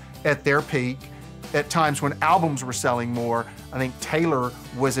Brooks at their peak. At times when albums were selling more, I think Taylor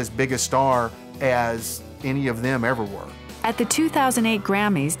was as big a star as any of them ever were. At the 2008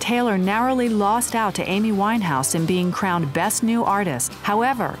 Grammys, Taylor narrowly lost out to Amy Winehouse in being crowned Best New Artist.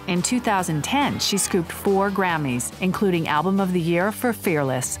 However, in 2010, she scooped 4 Grammys, including Album of the Year for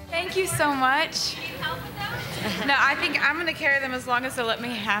Fearless. Thank you so much. No, I think I'm gonna carry them as long as they'll let me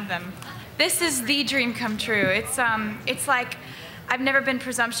have them. This is the dream come true. It's like, I've never been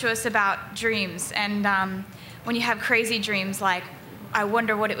presumptuous about dreams, and when you have crazy dreams like, I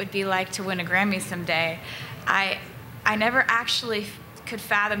wonder what it would be like to win a Grammy someday, I never actually could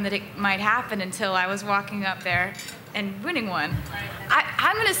fathom that it might happen until I was walking up there and winning one.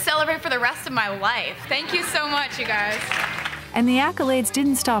 I'm gonna celebrate for the rest of my life. Thank you so much, you guys. And the accolades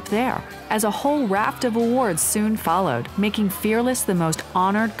didn't stop there, as a whole raft of awards soon followed, making Fearless the most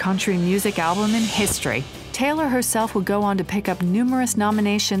honored country music album in history. Taylor herself would go on to pick up numerous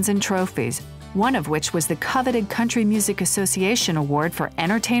nominations and trophies, one of which was the coveted Country Music Association Award for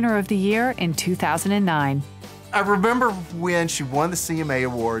Entertainer of the Year in 2009. I remember when she won the CMA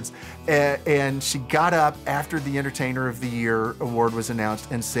Awards and she got up after the Entertainer of the Year award was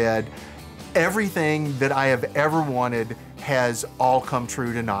announced and said, "Everything that I have ever wanted has all come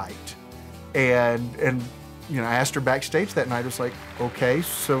true tonight." And you know, I asked her backstage that night, I was like, okay,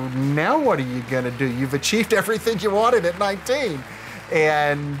 so now what are you gonna do? You've achieved everything you wanted at 19.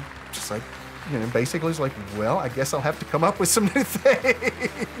 And just like, you know, basically it's like, well, I guess I'll have to come up with some new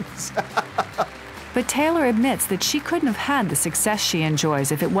things. But Taylor admits that she couldn't have had the success she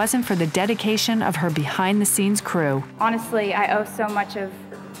enjoys if it wasn't for the dedication of her behind-the-scenes crew. Honestly, I owe so much of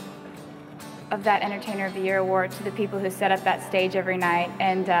that Entertainer of the Year award to the people who set up that stage every night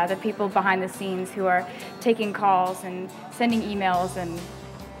and the people behind the scenes who are taking calls and sending emails and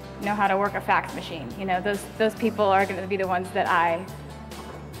know how to work a fax machine. You know, those people are going to be the ones that I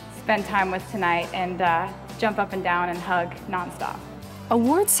spend time with tonight and jump up and down and hug nonstop.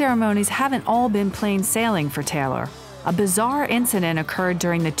 Award ceremonies haven't all been plain sailing for Taylor. A bizarre incident occurred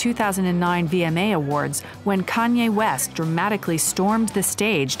during the 2009 VMA Awards when Kanye West dramatically stormed the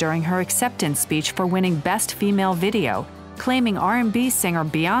stage during her acceptance speech for winning Best Female Video, claiming R&B singer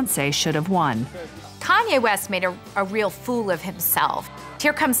Beyoncé should have won. Kanye West made a real fool of himself.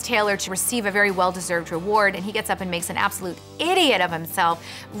 Here comes Taylor to receive a very well-deserved reward, and he gets up and makes an absolute idiot of himself,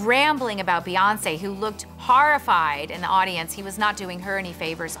 rambling about Beyoncé, who looked horrified in the audience. He was not doing her any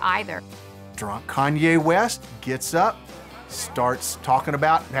favors either. Drunk Kanye West gets up, starts talking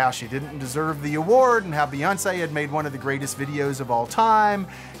about how she didn't deserve the award and how Beyoncé had made one of the greatest videos of all time,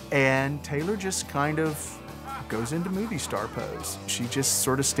 and Taylor just kind of goes into movie star pose. She just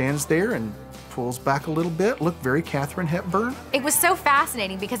sort of stands there and pulls back a little bit, looked very Katharine Hepburn. It was so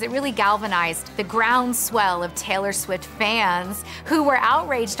fascinating because it really galvanized the groundswell of Taylor Swift fans who were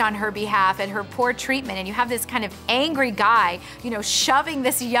outraged on her behalf at her poor treatment. And you have this kind of angry guy, you know, shoving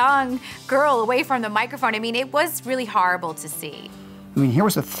this young girl away from the microphone. I mean, it was really horrible to see. I mean, here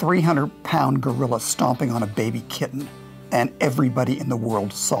was a 300-pound gorilla stomping on a baby kitten, and everybody in the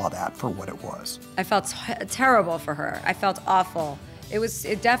world saw that for what it was. I felt terrible for her. I felt awful. It was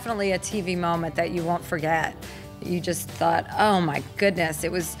definitely a TV moment that you won't forget. You just thought, oh my goodness,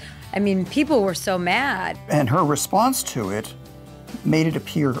 it was, I mean, people were so mad. And her response to it made it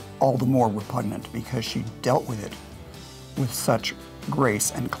appear all the more repugnant because she dealt with it with such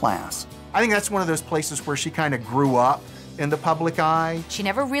grace and class. I think that's one of those places where she kind of grew up in the public eye. She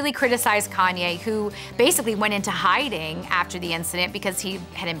never really criticized Kanye, who basically went into hiding after the incident because he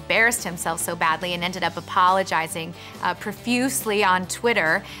had embarrassed himself so badly and ended up apologizing profusely on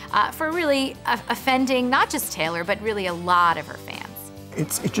Twitter for really offending not just Taylor, but really a lot of her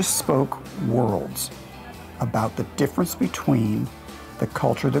fans. It just spoke worlds about the difference between the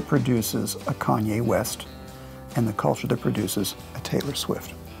culture that produces a Kanye West and the culture that produces a Taylor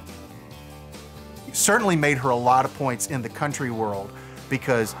Swift. Certainly made her a lot of points in the country world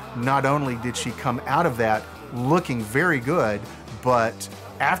because not only did she come out of that looking very good, but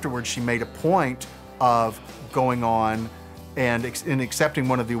afterwards she made a point of going on and accepting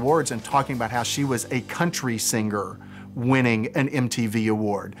one of the awards and talking about how she was a country singer winning an MTV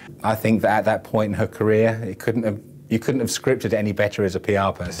award. I think that at that point in her career, you couldn't have scripted it any better as a PR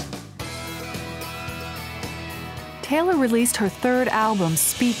person. Taylor released her third album,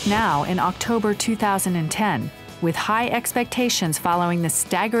 Speak Now, in October 2010, with high expectations following the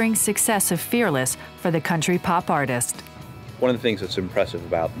staggering success of Fearless for the country pop artist. One of the things that's impressive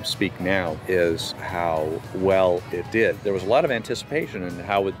about Speak Now is how well it did. There was a lot of anticipation in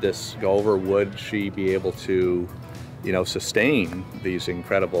how would this go over. Would she be able to, you know, sustain these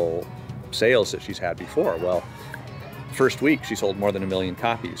incredible sales that she's had before? Well, first week, she sold more than 1 million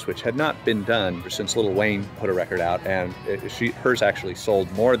copies, which had not been done since Lil Wayne put a record out, and hers actually sold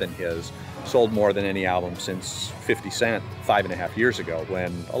more than his, sold more than any album since 50 Cent 5.5 years ago,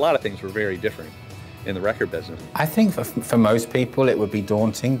 when a lot of things were very different in the record business. I think for most people it would be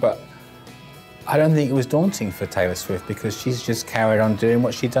daunting, but I don't think it was daunting for Taylor Swift because she's just carried on doing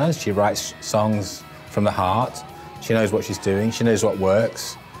what she does. She writes songs from the heart. She knows what she's doing. She knows what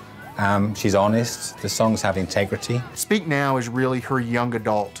works. She's honest. The songs have integrity. Speak Now is really her young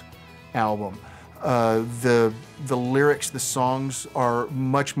adult album. The lyrics, the songs are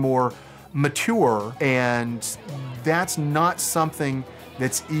much more mature, and that's not something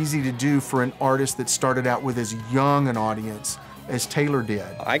that's easy to do for an artist that started out with as young an audience as Taylor did.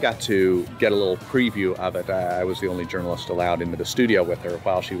 I got to get a little preview of it. I was the only journalist allowed into the studio with her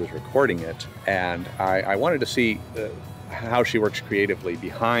while she was recording it, and I wanted to see how she works creatively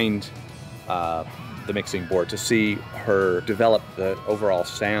behind the mixing board, to see her develop the overall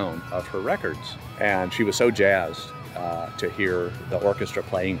sound of her records. And she was so jazzed to hear the orchestra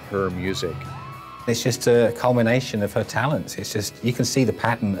playing her music. It's just a culmination of her talents. It's just, you can see the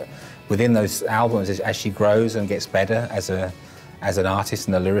pattern within those albums as she grows and gets better as an artist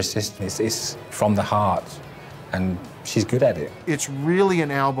and a lyricist. It's from the heart, and she's good at it. It's really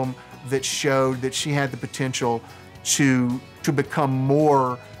an album that showed that she had the potential to become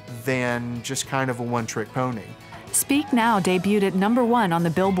more than just kind of a one-trick pony. Speak Now debuted at #1 on the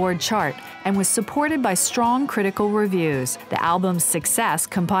Billboard chart and was supported by strong critical reviews. The album's success,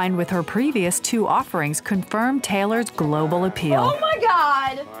 combined with her previous 2 offerings, confirmed Taylor's global appeal. Oh my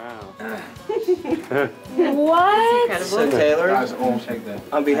God! Wow. What? So Taylor,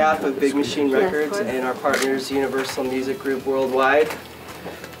 on behalf of Big Machine Records and our partners Universal Music Group Worldwide,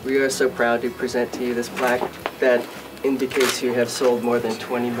 we are so proud to present to you this plaque that indicates you have sold more than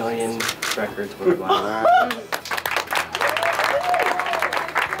 20 million records worldwide.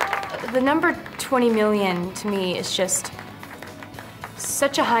 The number 20 million to me is just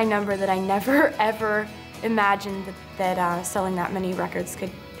such a high number that I never ever imagined that selling that many records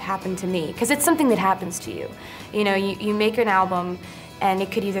could happen to me, because it's something that happens to you. You know, you make an album and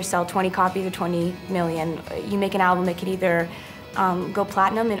it could either sell 20 copies or 20 million. You make an album, it could either go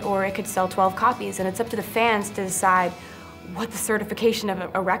platinum or it could sell 12 copies, and it's up to the fans to decide what the certification of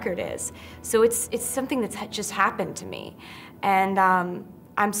a record is. So it's something that's just happened to me, and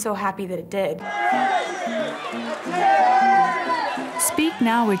I'm so happy that it did. Speak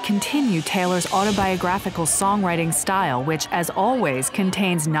Now would continue Taylor's autobiographical songwriting style, which, as always,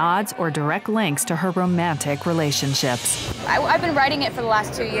 contains nods or direct links to her romantic relationships. I've been writing it for the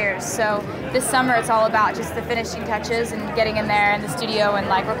last 2 years, so this summer it's all about just the finishing touches and getting in there in the studio and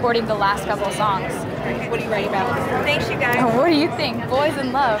like recording the last couple of songs. What are you writing about? Thanks, you guys. What do you think? Boys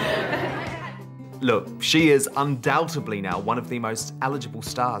in Love. Look, she is undoubtedly now one of the most eligible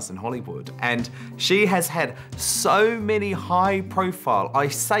stars in Hollywood, and she has had so many high-profile, I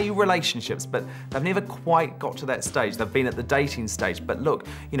say relationships, but they've never quite got to that stage. They've been at the dating stage, but look,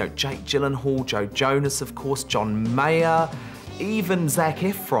 you know, Jake Gyllenhaal, Joe Jonas, of course, John Mayer, even Zac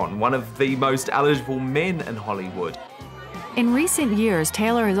Efron, one of the most eligible men in Hollywood. In recent years,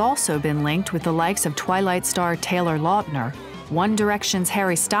 Taylor has also been linked with the likes of Twilight star Taylor Lautner, One Direction's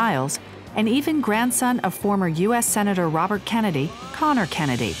Harry Styles, and even grandson of former U.S. Senator Robert Kennedy, Connor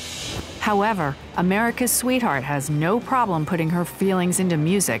Kennedy. However, America's sweetheart has no problem putting her feelings into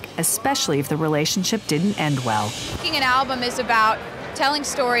music, especially if the relationship didn't end well. Making an album is about telling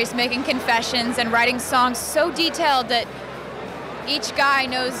stories, making confessions, and writing songs so detailed that each guy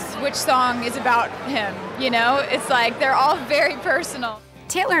knows which song is about him, you know? It's like they're all very personal.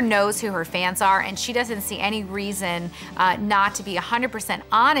 Taylor knows who her fans are, and she doesn't see any reason not to be 100%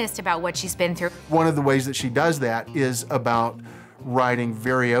 honest about what she's been through. One of the ways that she does that is about writing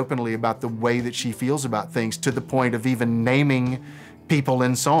very openly about the way that she feels about things, to the point of even naming people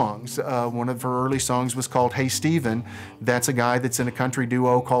in songs. One of her early songs was called Hey Stephen. That's a guy that's in a country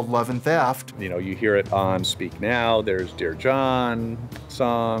duo called Love and Theft. You know, you hear it on Speak Now. There's Dear John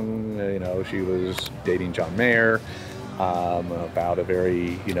song. You know, she was dating John Mayer. About a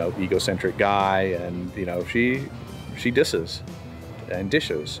very, you know, egocentric guy, and, you know, she disses and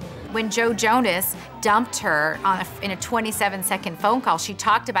dishes. When Joe Jonas dumped her in a 27-second phone call, she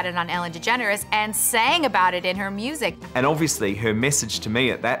talked about it on Ellen DeGeneres and sang about it in her music. And obviously her message to me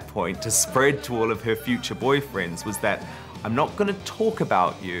at that point, to spread to all of her future boyfriends, was that I'm not going to talk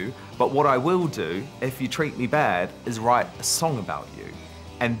about you, but what I will do, if you treat me bad, is write a song about you.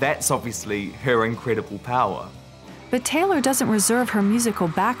 And that's obviously her incredible power. But Taylor doesn't reserve her musical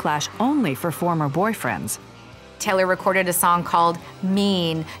backlash only for former boyfriends. Taylor recorded a song called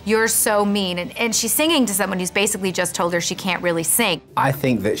Mean, You're So Mean, and she's singing to someone who's basically just told her she can't really sing. I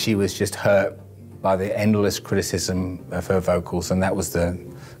think that she was just hurt by the endless criticism of her vocals, and that was the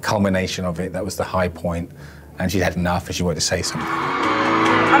culmination of it. That was the high point, and she'd had enough and she wanted to say something.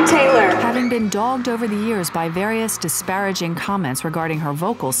 I'm Taylor. Having been dogged over the years by various disparaging comments regarding her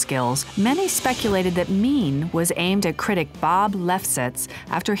vocal skills, many speculated that Mean was aimed at critic Bob Lefsetz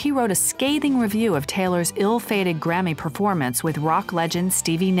after he wrote a scathing review of Taylor's ill-fated Grammy performance with rock legend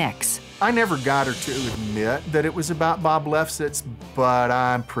Stevie Nicks. I never got her to admit that it was about Bob Lefsetz, but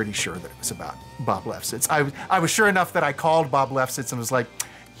I'm pretty sure that it was about Bob Lefsetz. I was sure enough that I called Bob Lefsetz and was like,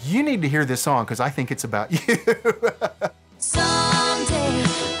 you need to hear this song because I think it's about you. Someday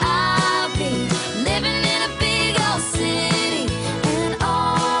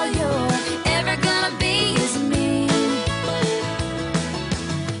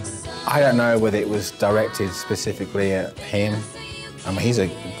don't know whether it was directed specifically at him. I mean, he's a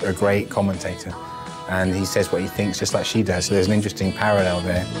great commentator, and he says what he thinks just like she does, so there's an interesting parallel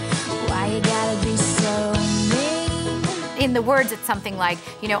there. Why you gotta be so mean? In the words, it's something like,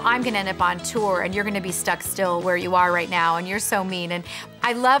 you know, I'm gonna end up on tour and you're gonna be stuck still where you are right now and you're so mean. And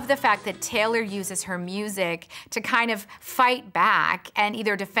I love the fact that Taylor uses her music to kind of fight back and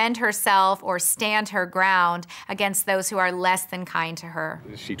either defend herself or stand her ground against those who are less than kind to her.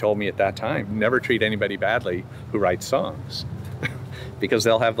 She told me at that time, never treat anybody badly who writes songs, because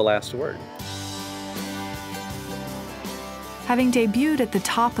they'll have the last word. Having debuted at the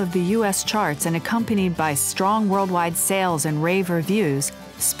top of the US charts and accompanied by strong worldwide sales and rave reviews,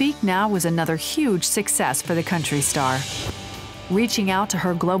 Speak Now was another huge success for the country star. Reaching out to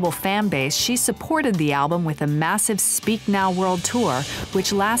her global fan base, she supported the album with a massive Speak Now World Tour,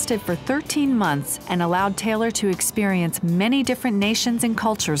 which lasted for 13 months and allowed Taylor to experience many different nations and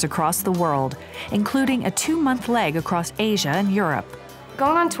cultures across the world, including a 2-month leg across Asia and Europe.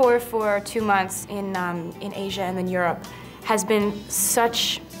 Going on tour for 2 months in Asia and then Europe has been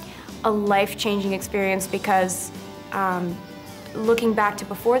such a life-changing experience because looking back to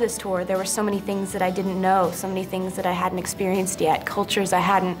before this tour, there were so many things that I didn't know, so many things that I hadn't experienced yet, cultures I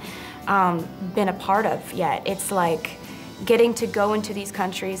hadn't been a part of yet. It's like getting to go into these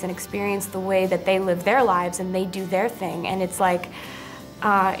countries and experience the way that they live their lives and they do their thing, and it's like,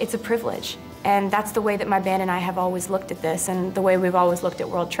 it's a privilege. And that's the way that my band and I have always looked at this, and the way we've always looked at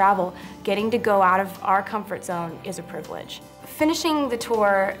world travel. Getting to go out of our comfort zone is a privilege. Finishing the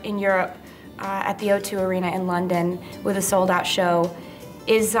tour in Europe at the O2 Arena in London with a sold-out show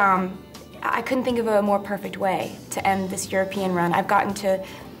is, I couldn't think of a more perfect way to end this European run. I've gotten to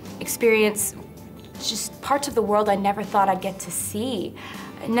experience just parts of the world I never thought I'd get to see,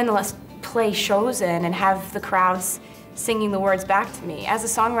 and nonetheless play shows in and have the crowds singing the words back to me. As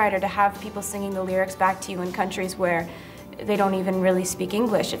a songwriter, to have people singing the lyrics back to you in countries where they don't even really speak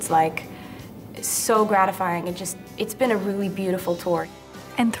English, it's like so gratifying. It's been a really beautiful tour.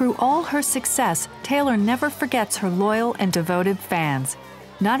 And through all her success, Taylor never forgets her loyal and devoted fans.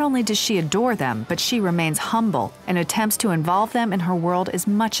 Not only does she adore them, but she remains humble and attempts to involve them in her world as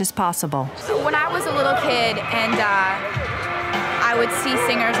much as possible. So when I was a little kid and I would see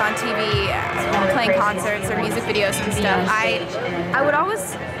singers on TV playing concerts or music videos and stuff, I would always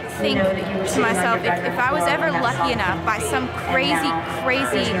think to myself, if I was ever lucky enough by some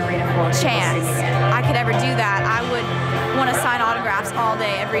crazy chance I could ever do that, I would want to sign autographs all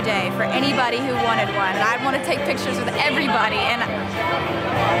day, every day for anybody who wanted one. And I'd want to take pictures with everybody. And,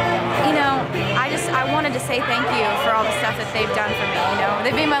 you know, I wanted to say thank you for all the stuff that they've done for me, you know.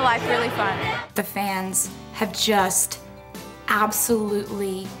 They've made my life really fun. The fans have just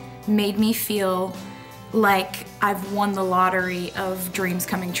absolutely made me feel like I've won the lottery of dreams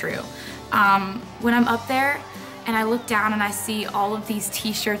coming true. When I'm up there and I look down and I see all of these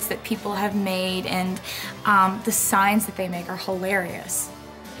t-shirts that people have made and the signs that they make are hilarious.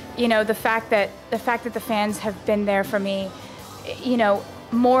 You know, the fact that the fans have been there for me, you know,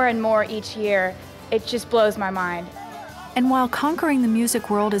 more and more each year, it just blows my mind. And while conquering the music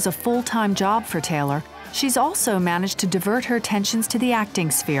world is a full-time job for Taylor, she's also managed to divert her attentions to the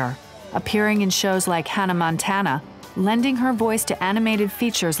acting sphere, appearing in shows like Hannah Montana, lending her voice to animated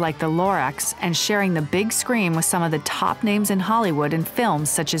features like The Lorax, and sharing the big screen with some of the top names in Hollywood in films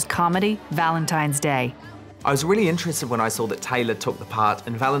such as comedy Valentine's Day. I was really interested when I saw that Taylor took the part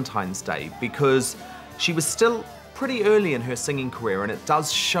in Valentine's Day because she was still pretty early in her singing career, and it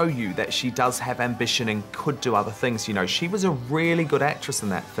does show you that she does have ambition and could do other things. You know, she was a really good actress in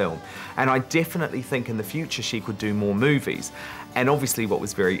that film, and I definitely think in the future she could do more movies. And obviously what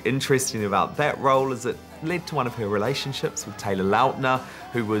was very interesting about that role is it led to one of her relationships with Taylor Lautner,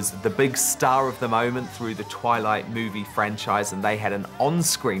 who was the big star of the moment through the Twilight movie franchise, and they had an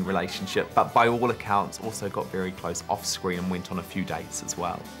on-screen relationship, but by all accounts also got very close off-screen and went on a few dates as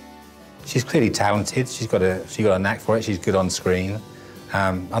well. She's clearly talented. She got a knack for it. She's good on screen.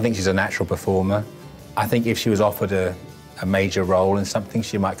 I think she's a natural performer. I think if she was offered a major role in something,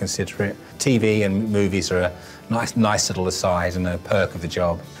 she might consider it. TV and movies are a nice little aside and a perk of the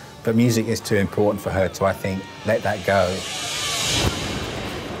job. But music is too important for her to, I think, let that go.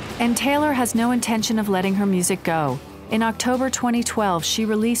 And Taylor has no intention of letting her music go. In October 2012, she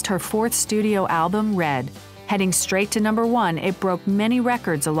released her 4th studio album, Red. Heading straight to #1, it broke many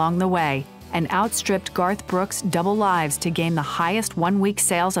records along the way and outstripped Garth Brooks' Double Lives to gain the highest one-week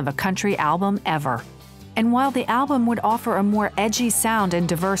sales of a country album ever. And while the album would offer a more edgy sound and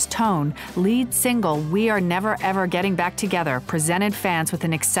diverse tone, lead single We Are Never Ever Getting Back Together presented fans with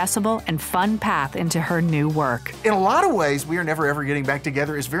an accessible and fun path into her new work. In a lot of ways, We Are Never Ever Getting Back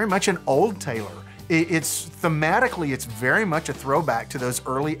Together is very much an old Taylor. It's thematically, it's very much a throwback to those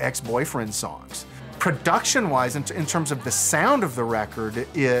early ex-boyfriend songs. Production-wise, in terms of the sound of the record,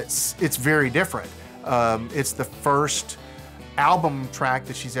 it's very different. It's the first album track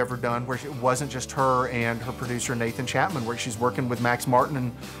that she's ever done where it wasn't just her and her producer Nathan Chapman, where she's working with Max Martin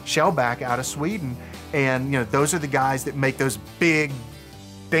and Shellback out of Sweden. And you know, those are the guys that make those big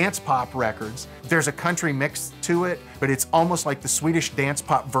dance pop records. There's a country mix to it, but it's almost like the Swedish dance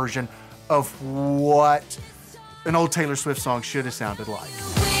pop version of what an old Taylor Swift song should have sounded like.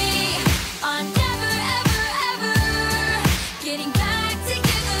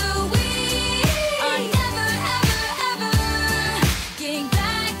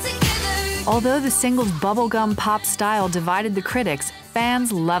 Although the single's bubblegum pop style divided the critics,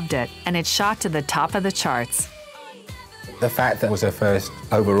 fans loved it, and it shot to the top of the charts. The fact that it was her first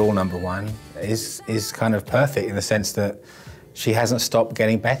overall #1 is kind of perfect in the sense that she hasn't stopped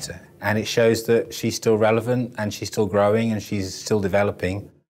getting better. And it shows that she's still relevant and she's still growing and she's still developing.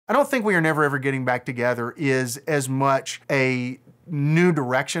 I don't think We Are Never Ever Getting Back Together is as much a new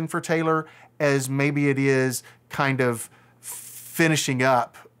direction for Taylor as maybe it is kind of finishing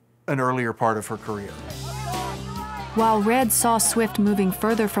up an earlier part of her career. While Red saw Swift moving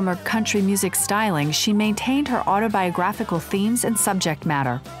further from her country music styling, she maintained her autobiographical themes and subject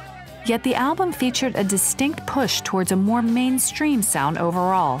matter. Yet the album featured a distinct push towards a more mainstream sound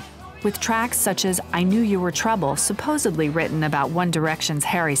overall, with tracks such as I Knew You Were Trouble, supposedly written about One Direction's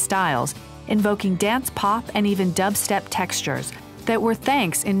Harry Styles, invoking dance pop and even dubstep textures that were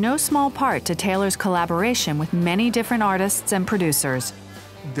thanks in no small part to Taylor's collaboration with many different artists and producers.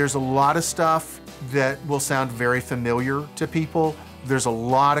 There's a lot of stuff that will sound very familiar to people. There's a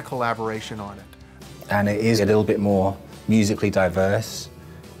lot of collaboration on it. And it is a little bit more musically diverse,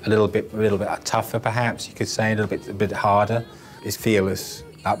 a little bit tougher perhaps, you could say, a bit harder. It's fearless,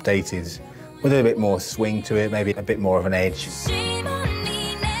 updated, with a little bit more swing to it, maybe a bit more of an edge.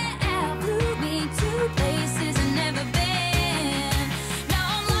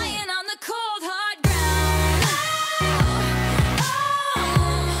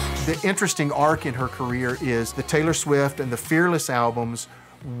 The interesting arc in her career is the Taylor Swift and the Fearless albums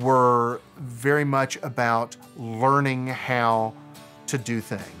were very much about learning how to do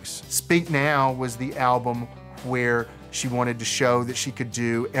things. Speak Now was the album where she wanted to show that she could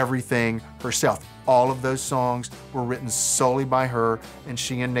do everything herself. All of those songs were written solely by her, and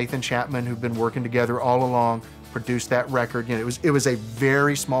she and Nathan Chapman, who've been working together all along, produced that record. You know, it was a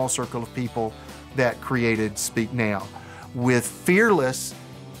very small circle of people that created Speak Now. With Fearless,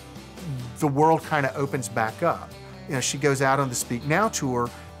 the world kind of opens back up. You know, she goes out on the Speak Now tour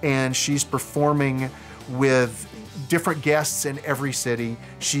and she's performing with different guests in every city.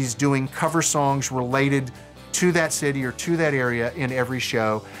 She's doing cover songs related to that city or to that area in every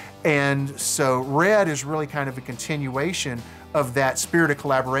show. And so Red is really kind of a continuation of that spirit of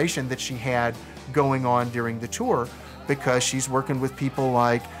collaboration that she had going on during the tour, because she's working with people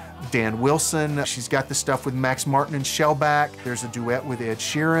like Dan Wilson. She's got the stuff with Max Martin and Shellback. There's a duet with Ed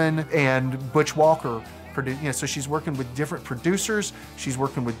Sheeran and Butch Walker. You know, so she's working with different producers. She's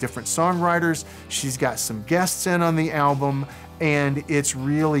working with different songwriters. She's got some guests in on the album. And it's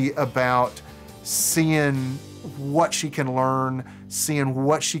really about seeing what she can learn, seeing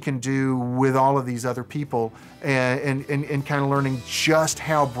what she can do with all of these other people, and kind of learning just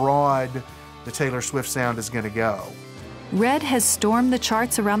how broad the Taylor Swift sound is going to go. Red has stormed the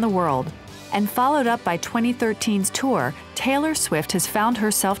charts around the world, and followed up by 2013's tour, Taylor Swift has found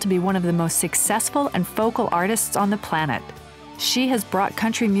herself to be one of the most successful and focal artists on the planet. She has brought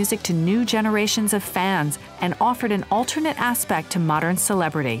country music to new generations of fans and offered an alternate aspect to modern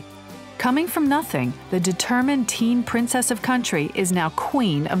celebrity. Coming from nothing, the determined teen princess of country is now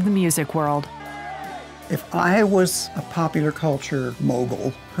queen of the music world. If I was a popular culture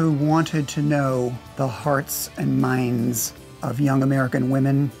mogul who wanted to know the hearts and minds of young American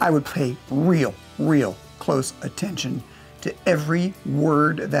women, I would pay real close attention to every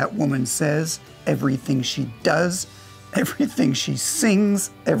word that woman says, everything she does, everything she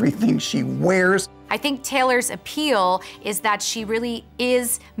sings, everything she wears. I think Taylor's appeal is that she really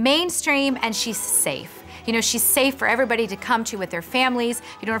is mainstream and she's safe. You know, she's safe for everybody to come to with their families.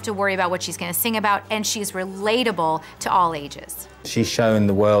 You don't have to worry about what she's going to sing about, and she's relatable to all ages. She's shown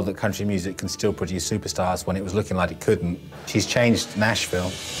the world that country music can still produce superstars when it was looking like it couldn't. She's changed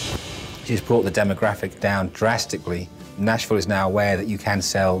Nashville. She's brought the demographic down drastically Nashville is now aware that you can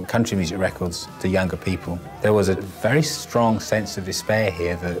sell country music records to younger people. There was a very strong sense of despair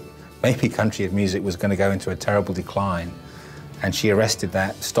here that maybe country music was going to go into a terrible decline. And she arrested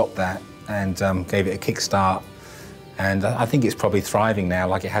that, stopped that, and gave it a kickstart. And I think it's probably thriving now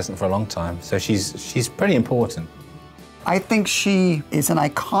like it hasn't for a long time. So she's pretty important. I think she is an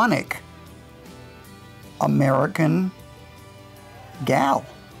iconic American gal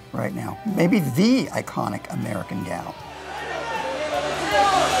right now. Maybe the iconic American gal.